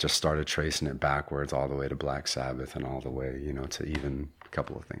just started tracing it backwards all the way to Black Sabbath and all the way, to even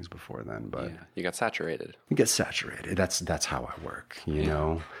couple of things before then, but Yeah, you got saturated. you get saturated. That's how I work, you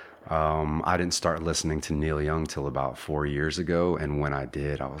know. I didn't start listening to Neil Young till about 4 years ago, and when I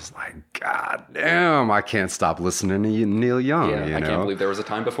did, I was like, God damn, I can't stop listening to Neil Young. Yeah, you I know? can't believe there was a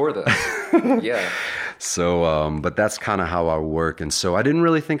time before this. Yeah. So, but that's kind of how I work. And so I didn't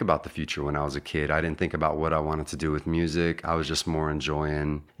really think about the future when I was a kid. I didn't think about what I wanted to do with music. I was just more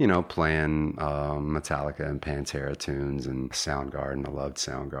enjoying, you know, playing Metallica and Pantera tunes and Soundgarden. I loved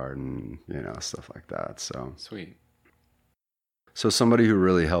Soundgarden, you know, stuff like that. So Sweet. So somebody who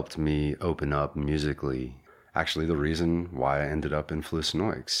really helped me open up musically, actually the reason why I ended up in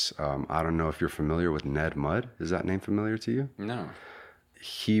Flusnoix. I don't know if you're familiar with Ned Mudd. Is that name familiar to you? No.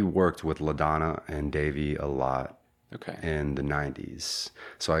 He worked with LaDonna and Davey a lot Okay. in the 90s.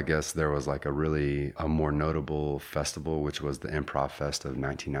 So I guess there was like a more notable festival, which was the Improv Fest of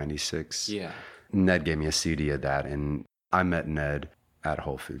 1996. Yeah. Ned gave me a CD of that, and I met Ned at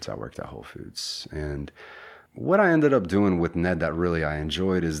Whole Foods. I worked at Whole Foods. And what I ended up doing with Ned that really I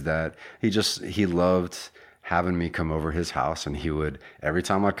enjoyed is that he loved having me come over his house, and every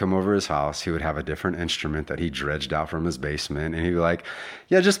time I'd come over his house, he would have a different instrument that he dredged out from his basement, and he'd be like,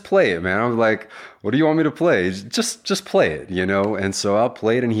 yeah, just play it, man. I was like, what do you want me to play? Just play it, you know? And so I'll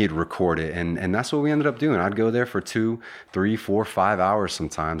play it, and he'd record it, and that's what we ended up doing. I'd go there for 2, 3, 4, 5 hours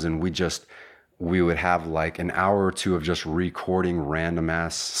sometimes, and we would have like an hour or two of just recording random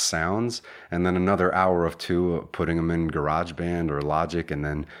ass sounds, and then another hour of 2 of putting them in GarageBand or Logic, and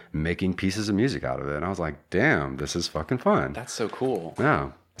then making pieces of music out of it. And I was like, damn, this is fucking fun. That's so cool.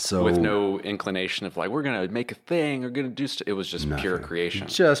 Yeah. So With no inclination of like, we're going to make a thing or going to do it was just pure creation.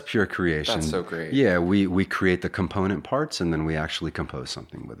 Just pure creation. That's so great. Yeah, we create the component parts, and then we actually compose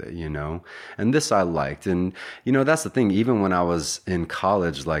something with it, you know? And this I liked. And, you know, that's the thing. Even when I was in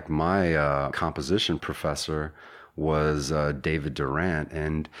college, like my composition professor was David Durant,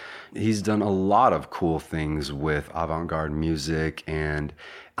 and he's done a lot of cool things with avant-garde music, and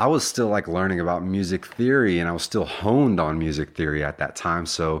I was still like learning about music theory, and I was still honed on music theory at that time,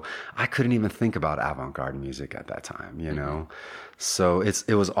 so I couldn't even think about avant-garde music at that time, you know? So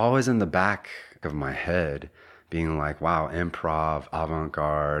it was always in the back of my head being like, wow, improv,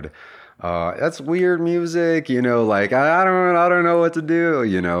 avant-garde, that's weird music, you know, like I don't know what to do,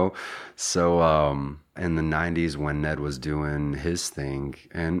 you know? So in the 90s when Ned was doing his thing,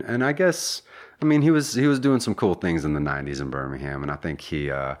 and I guess, I mean, he was doing some cool things in the 90s in Birmingham, and I think he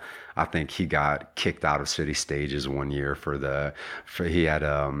got kicked out of City Stages one year he had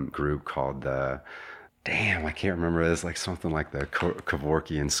a group called I can't remember. It's like something like the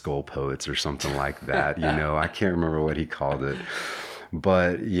Kevorkian Skull Poets or something like that, you know. I can't remember what he called it.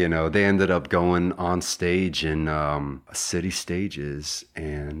 But, you know, they ended up going on stage in City Stages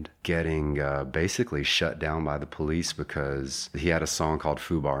and getting basically shut down by the police because he had a song called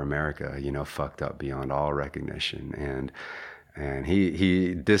Fubar America, you know, fucked up beyond all recognition. And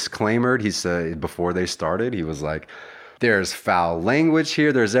he disclaimed, he said before they started, he was like, there's foul language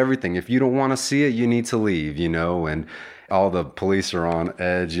here, there's everything. If you don't want to see it, you need to leave, you know. And all the police are on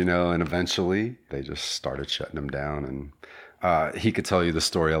edge, you know, and eventually they just started shutting him down. And he could tell you the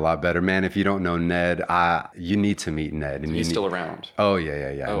story a lot better. Man, if you don't know Ned, you need to meet Ned. And He's still around. Oh,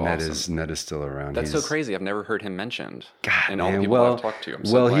 yeah. Oh, Ned awesome. is still around. That's so crazy. I've never heard him mentioned. God, and all the man, people I've talked to. I'm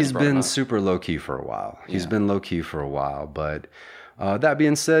so well, glad he's you brought him been up. super low-key for a while. He's Yeah. been low-key for a while. But that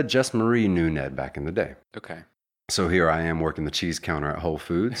being said, Jess Marie knew Ned back in the day. Okay. So here I am working the cheese counter at Whole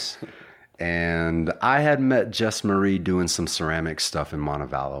Foods. And I had met Jess Marie doing some ceramic stuff in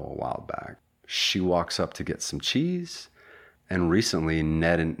Montevallo a while back. She walks up to get some cheese. And recently,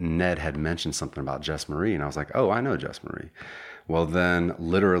 Ned had mentioned something about Jess Marie. And I was like, oh, I know Jess Marie. Well, then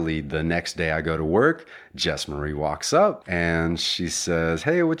literally the next day I go to work, Jess Marie walks up and she says,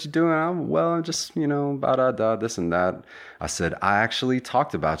 hey, what you doing? I'm just, you know, this and that. I said, I actually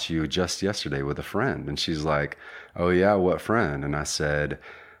talked about you just yesterday with a friend. And she's like, oh, yeah, what friend? And I said,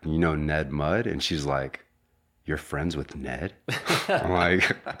 you know, Ned Mudd? And she's like, you're friends with Ned? I'm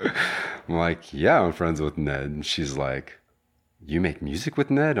like, yeah, I'm friends with Ned. And she's like, you make music with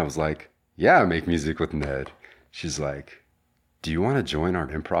Ned? I was like, yeah, I make music with Ned. She's like, do you want to join our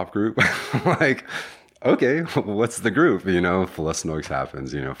improv group? I'm like, okay, what's the group? You know, Flusnoix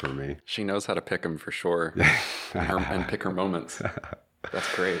happens, you know, for me. She knows how to pick them for sure and pick her moments.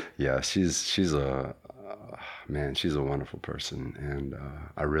 That's great. Yeah, she's a wonderful person. And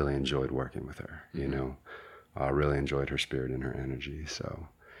I really enjoyed working with her, you know. I really enjoyed her spirit and her energy. So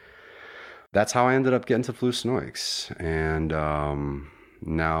that's how I ended up getting to Flusnoix. And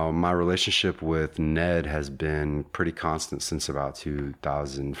now my relationship with Ned has been pretty constant since about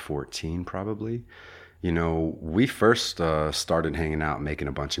 2014, probably. You know, we first started hanging out, making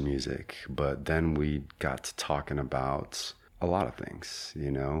a bunch of music, but then we got to talking about a lot of things,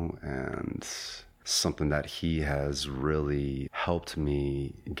 you know, and something that he has really helped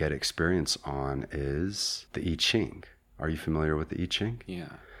me get experience on is the I Ching. Are you familiar with the I Ching? Yeah.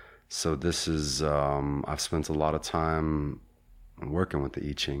 So this is, I've spent a lot of time working with the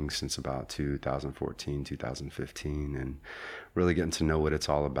I Ching since about 2014, 2015, and really getting to know what it's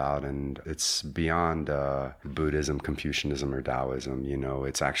all about. And it's beyond Buddhism, Confucianism, or Taoism. You know,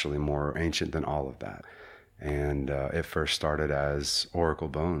 it's actually more ancient than all of that. And it first started as oracle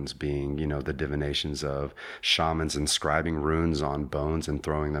bones, being, you know, the divinations of shamans inscribing runes on bones and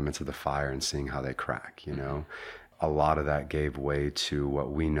throwing them into the fire and seeing how they crack, you know. A lot of that gave way to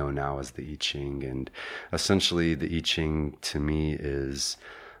what we know now as the I Ching. And essentially, the I Ching to me is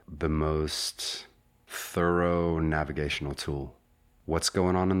the most thorough navigational tool. What's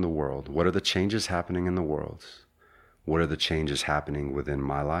going on in the world? What are the changes happening in the world? What are the changes happening within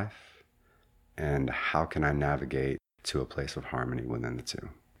my life? And how can I navigate to a place of harmony within the two?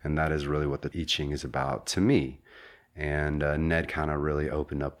 And that is really what the I Ching is about to me. And Ned kind of really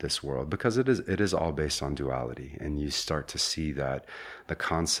opened up this world because it is all based on duality. And you start to see that the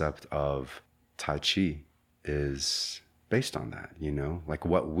concept of Tai Chi is based on that, you know, like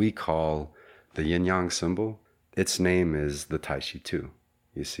what we call the yin yang symbol. Its name is the Tai Chi too.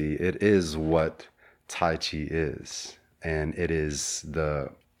 You see, it is what Tai Chi is. And it's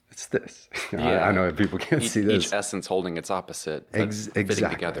this. Yeah. I know people can't see this. Each essence holding its opposite, but fitting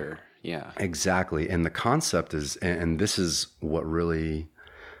together. Yeah. Exactly. And the concept is, and this is what really,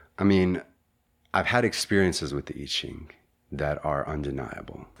 I mean, I've had experiences with the I Ching that are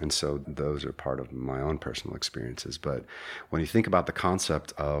undeniable. And so those are part of my own personal experiences. But when you think about the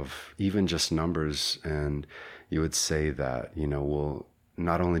concept of even just numbers, and you would say that, you know, well,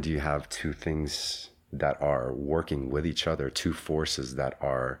 not only do you have two things that are working with each other, two forces that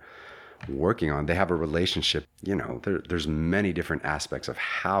are working on, they have a relationship. You know, there's many different aspects of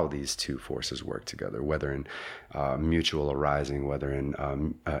how these two forces work together, whether in mutual arising, whether in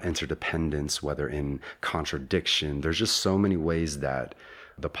interdependence, whether in contradiction. There's just so many ways that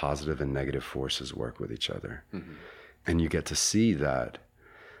the positive and negative forces work with each other. Mm-hmm. And you get to see that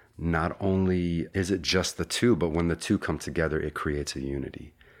not only is it just the two, but when the two come together, it creates a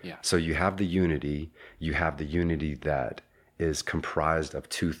unity. Yeah. So you have the unity that is comprised of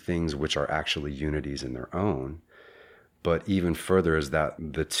two things which are actually unities in their own. But even further is that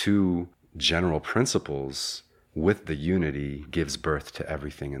the two general principles with the unity gives birth to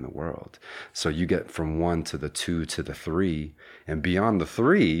everything in the world. So you get from one to the two to the three, and beyond the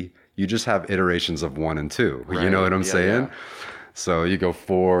three, you just have iterations of one and two. Right. You know what I'm saying? Yeah. So you go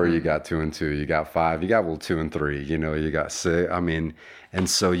 4, you got 2 and 2, you got 5, you got 2 and 3, you know, you got 6. I mean, and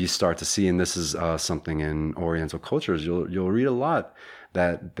so you start to see, and this is something in Oriental cultures, you'll read a lot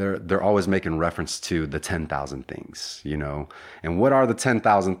that they're always making reference to the 10,000 things, you know. And what are the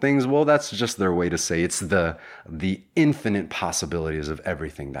 10,000 things? Well, that's just their way to say it's the infinite possibilities of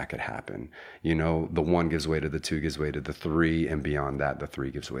everything that could happen. You know, the 1 gives way to the 2, gives way to the 3, and beyond that, the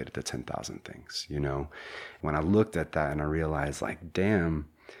 3 gives way to the 10,000 things, you know. When I looked at that and I realized, like, damn,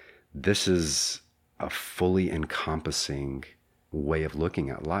 this is a fully encompassing way of looking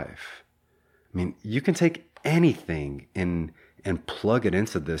at life. I mean, you can take anything and plug it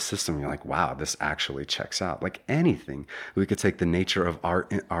into this system. You're like, wow, this actually checks out. Like anything. We could take the nature of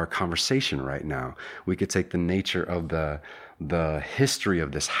our conversation right now. We could take the nature of the history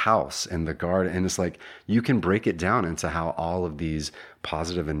of this house and the garden. And it's like, you can break it down into how all of these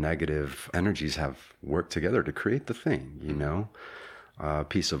positive and negative energies have worked together to create the thing, you know?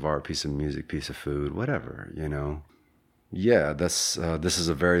 Piece of art, piece of music, piece of food, whatever, you know? Yeah, this is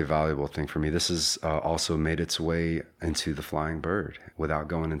a very valuable thing for me. This has also made its way into the flying bird. Without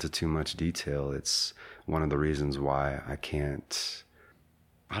going into too much detail, it's one of the reasons why I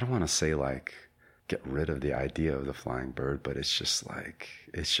don't want to say like get rid of the idea of the flying bird, but it's just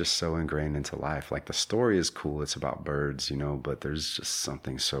so ingrained into life. Like the story is cool, it's about birds, you know, but there's just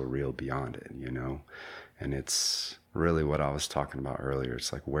something so real beyond it, you know? And it's really what I was talking about earlier.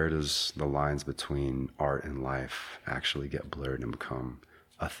 It's like, where does the lines between art and life actually get blurred and become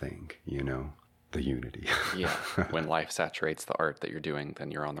a thing, you know? The unity. Yeah. When life saturates the art that you're doing,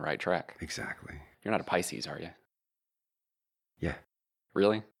 then you're on the right track. Exactly. You're not a Pisces, are you? Yeah.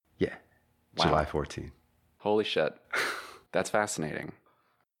 Really? Yeah. Wow. July 14th. Holy shit. That's fascinating.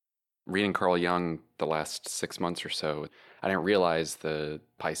 Reading Carl Jung the last 6 months or so, I didn't realize the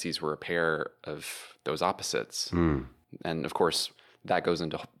Pisces were a pair of those opposites. Mm. And of course, that goes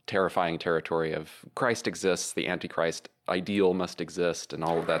into terrifying territory of Christ exists, the Antichrist ideal must exist and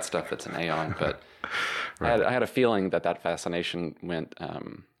all of that stuff that's an aeon. But Right. I had a feeling that fascination went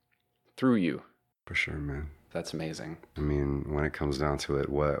through you. For sure, man. That's amazing. I mean, when it comes down to it,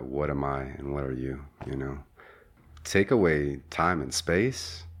 what am I and what are you, you know? Take away time and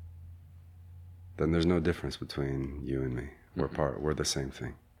space, then there's no difference between you and me. We're the same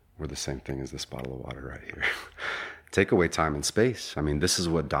thing. We're the same thing as this bottle of water right here. Take away time and space. I mean, this is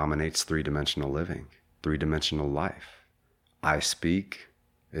what dominates three-dimensional living, three-dimensional life. I speak,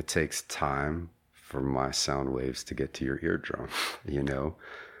 it takes time for my sound waves to get to your eardrum, you know?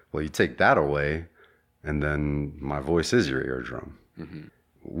 Well, you take that away, and then my voice is your eardrum. Mm-hmm.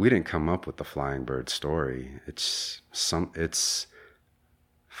 We didn't come up with the flying bird story. It's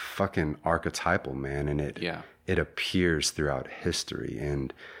fucking archetypal, man, and it appears throughout history.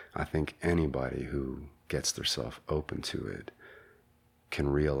 And I think anybody who gets themselves open to it can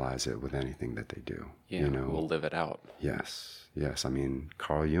realize it with anything that they do. Yeah, you know, we'll live it out. Yes. I mean,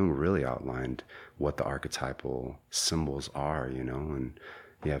 Carl Jung really outlined what the archetypal symbols are, you know, and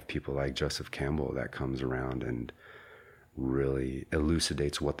you have people like Joseph Campbell that comes around and really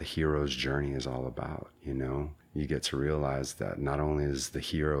elucidates what the hero's journey is all about, you know. You get to realize that not only is the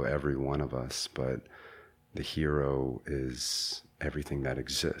hero every one of us, but the hero is everything that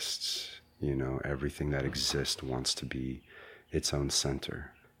exists, you know. Everything that exists wants to be its own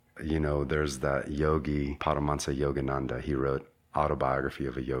center. You know, there's that yogi, Paramahansa Yogananda. He wrote Autobiography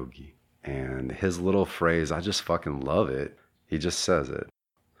of a Yogi. And his little phrase, I just fucking love it. He just says it.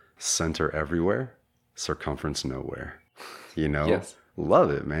 Center everywhere, circumference nowhere. You know? Yes. Love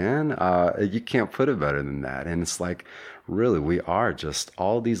it, man. You can't put it better than that. And it's like, really, we are just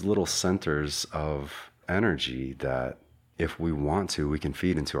all these little centers of energy that if we want to, we can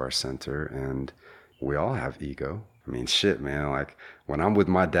feed into our center. And we all have ego. I mean, shit, man. Like, when I'm with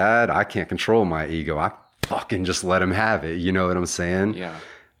my dad, I can't control my ego. I fucking just let him have it. You know what I'm saying? Yeah.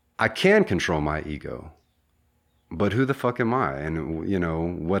 I can control my ego. But who the fuck am I? And, you know,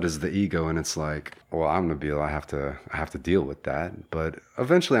 what is the ego? And it's like, well, I'm Nabeel. I have to deal with that. But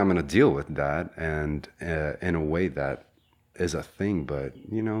eventually I'm going to deal with that. And in a way that is a thing. But,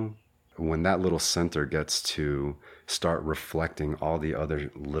 you know, when that little center gets to start reflecting all the other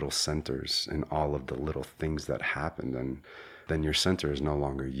little centers and all of the little things that happen, then your center is no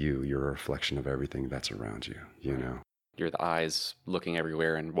longer you. You're a reflection of everything that's around you, you know? You're the eyes looking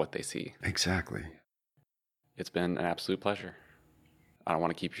everywhere and what they see. Exactly. It's been an absolute pleasure. I don't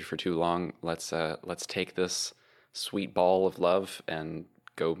want to keep you for too long. Let's take this sweet ball of love and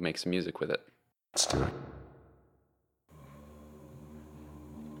go make some music with it. Let's do it.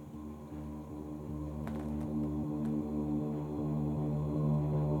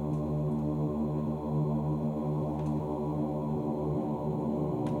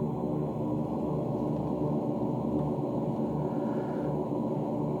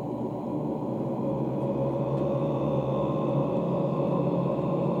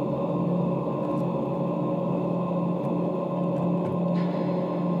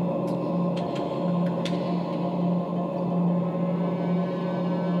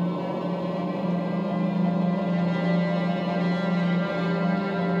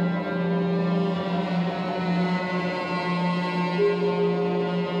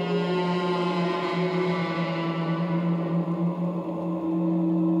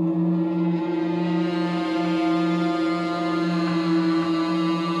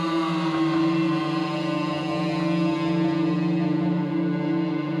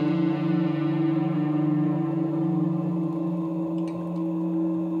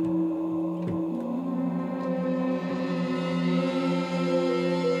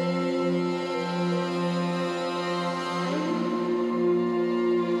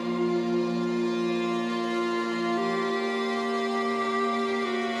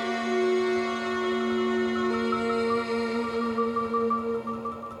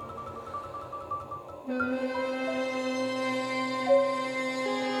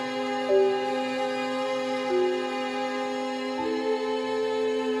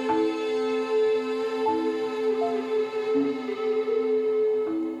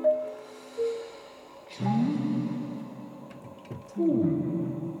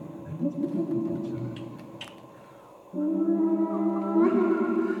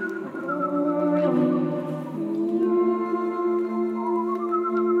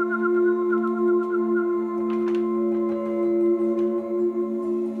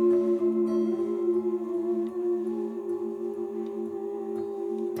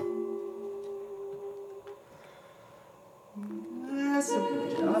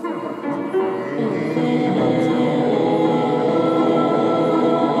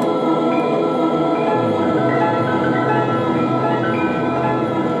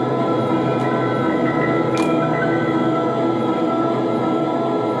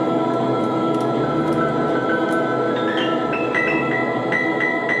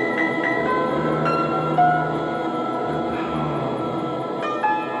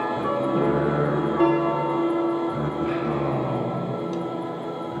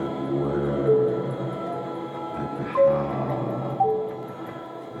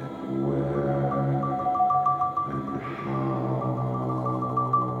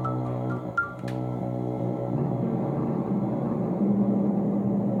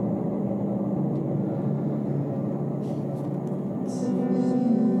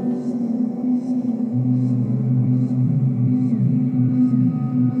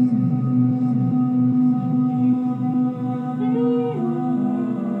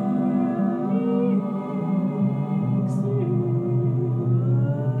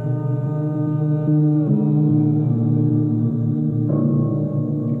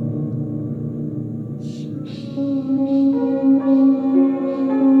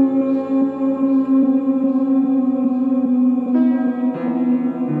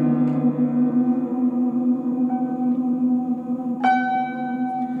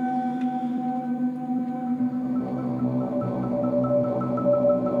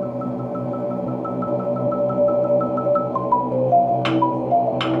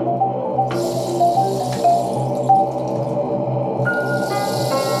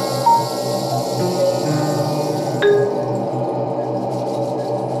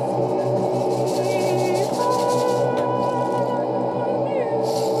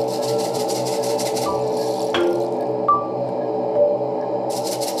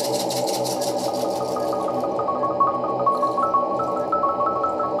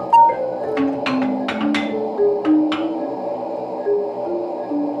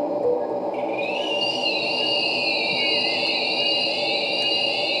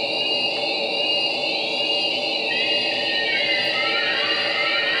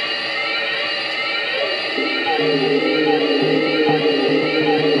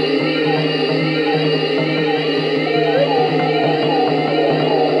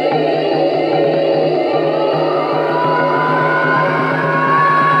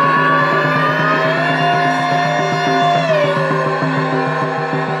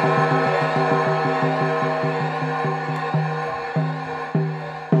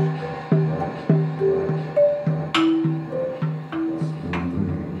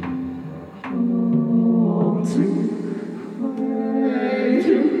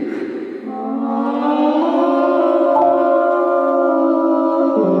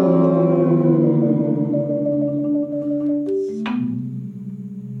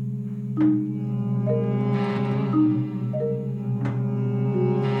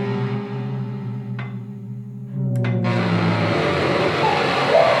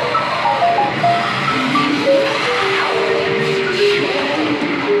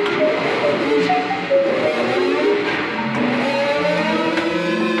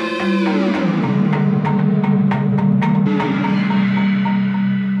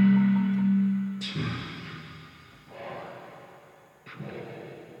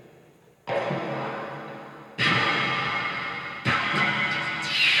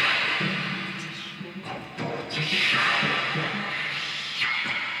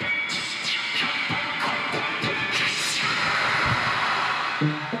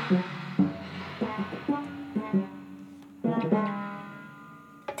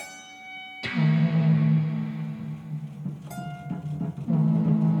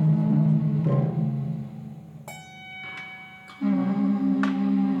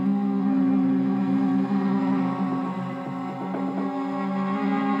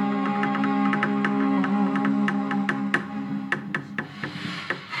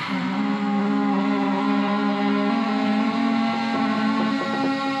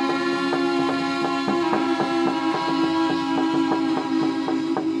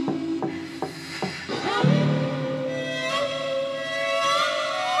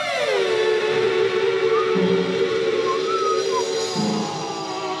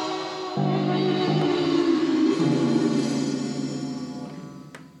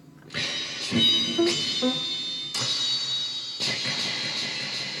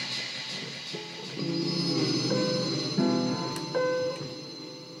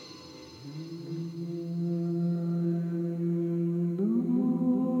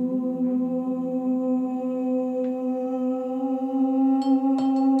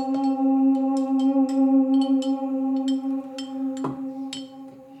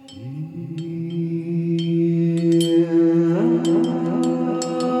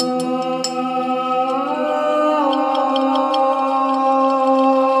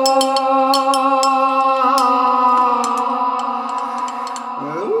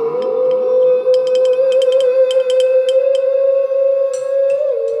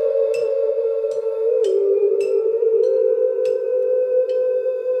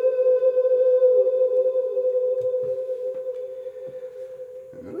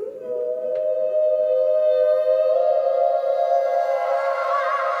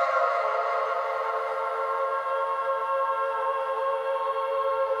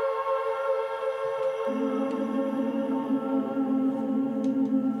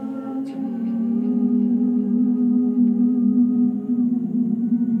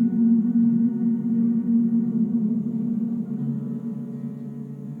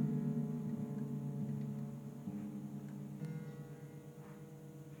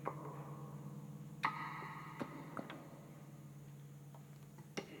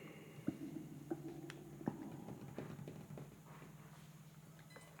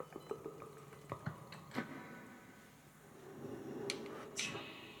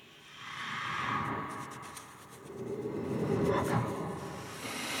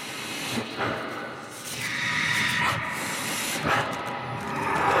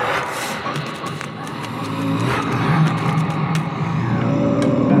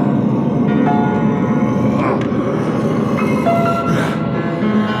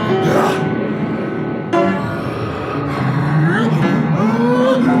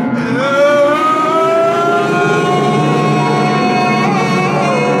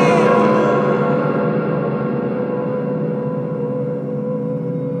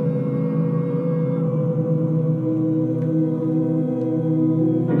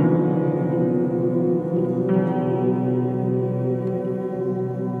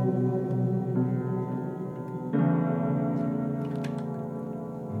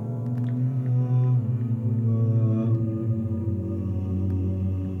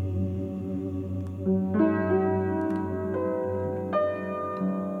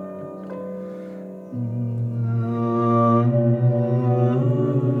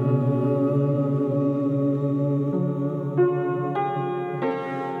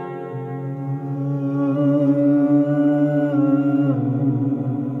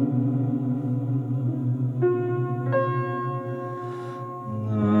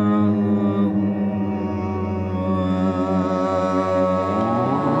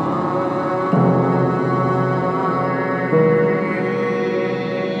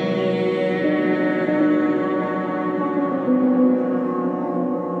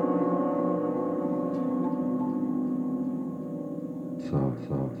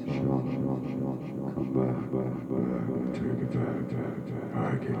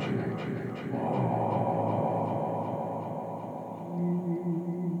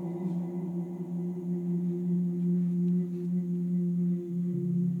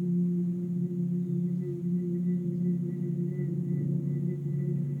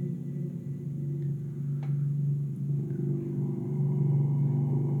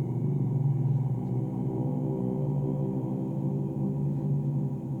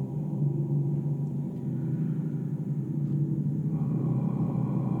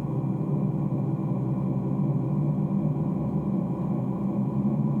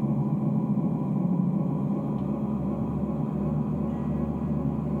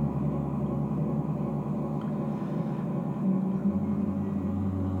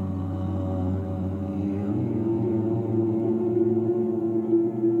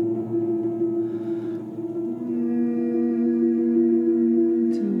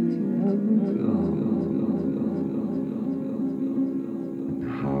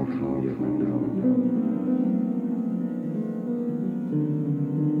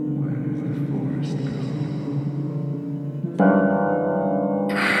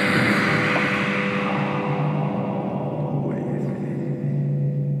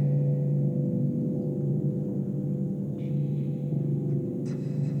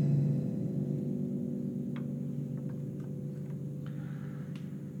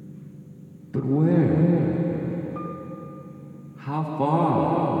 But where? How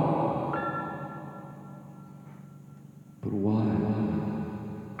far? But why?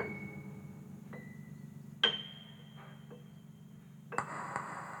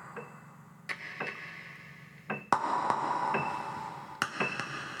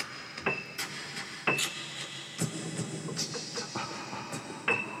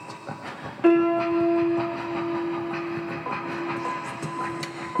 Thank you.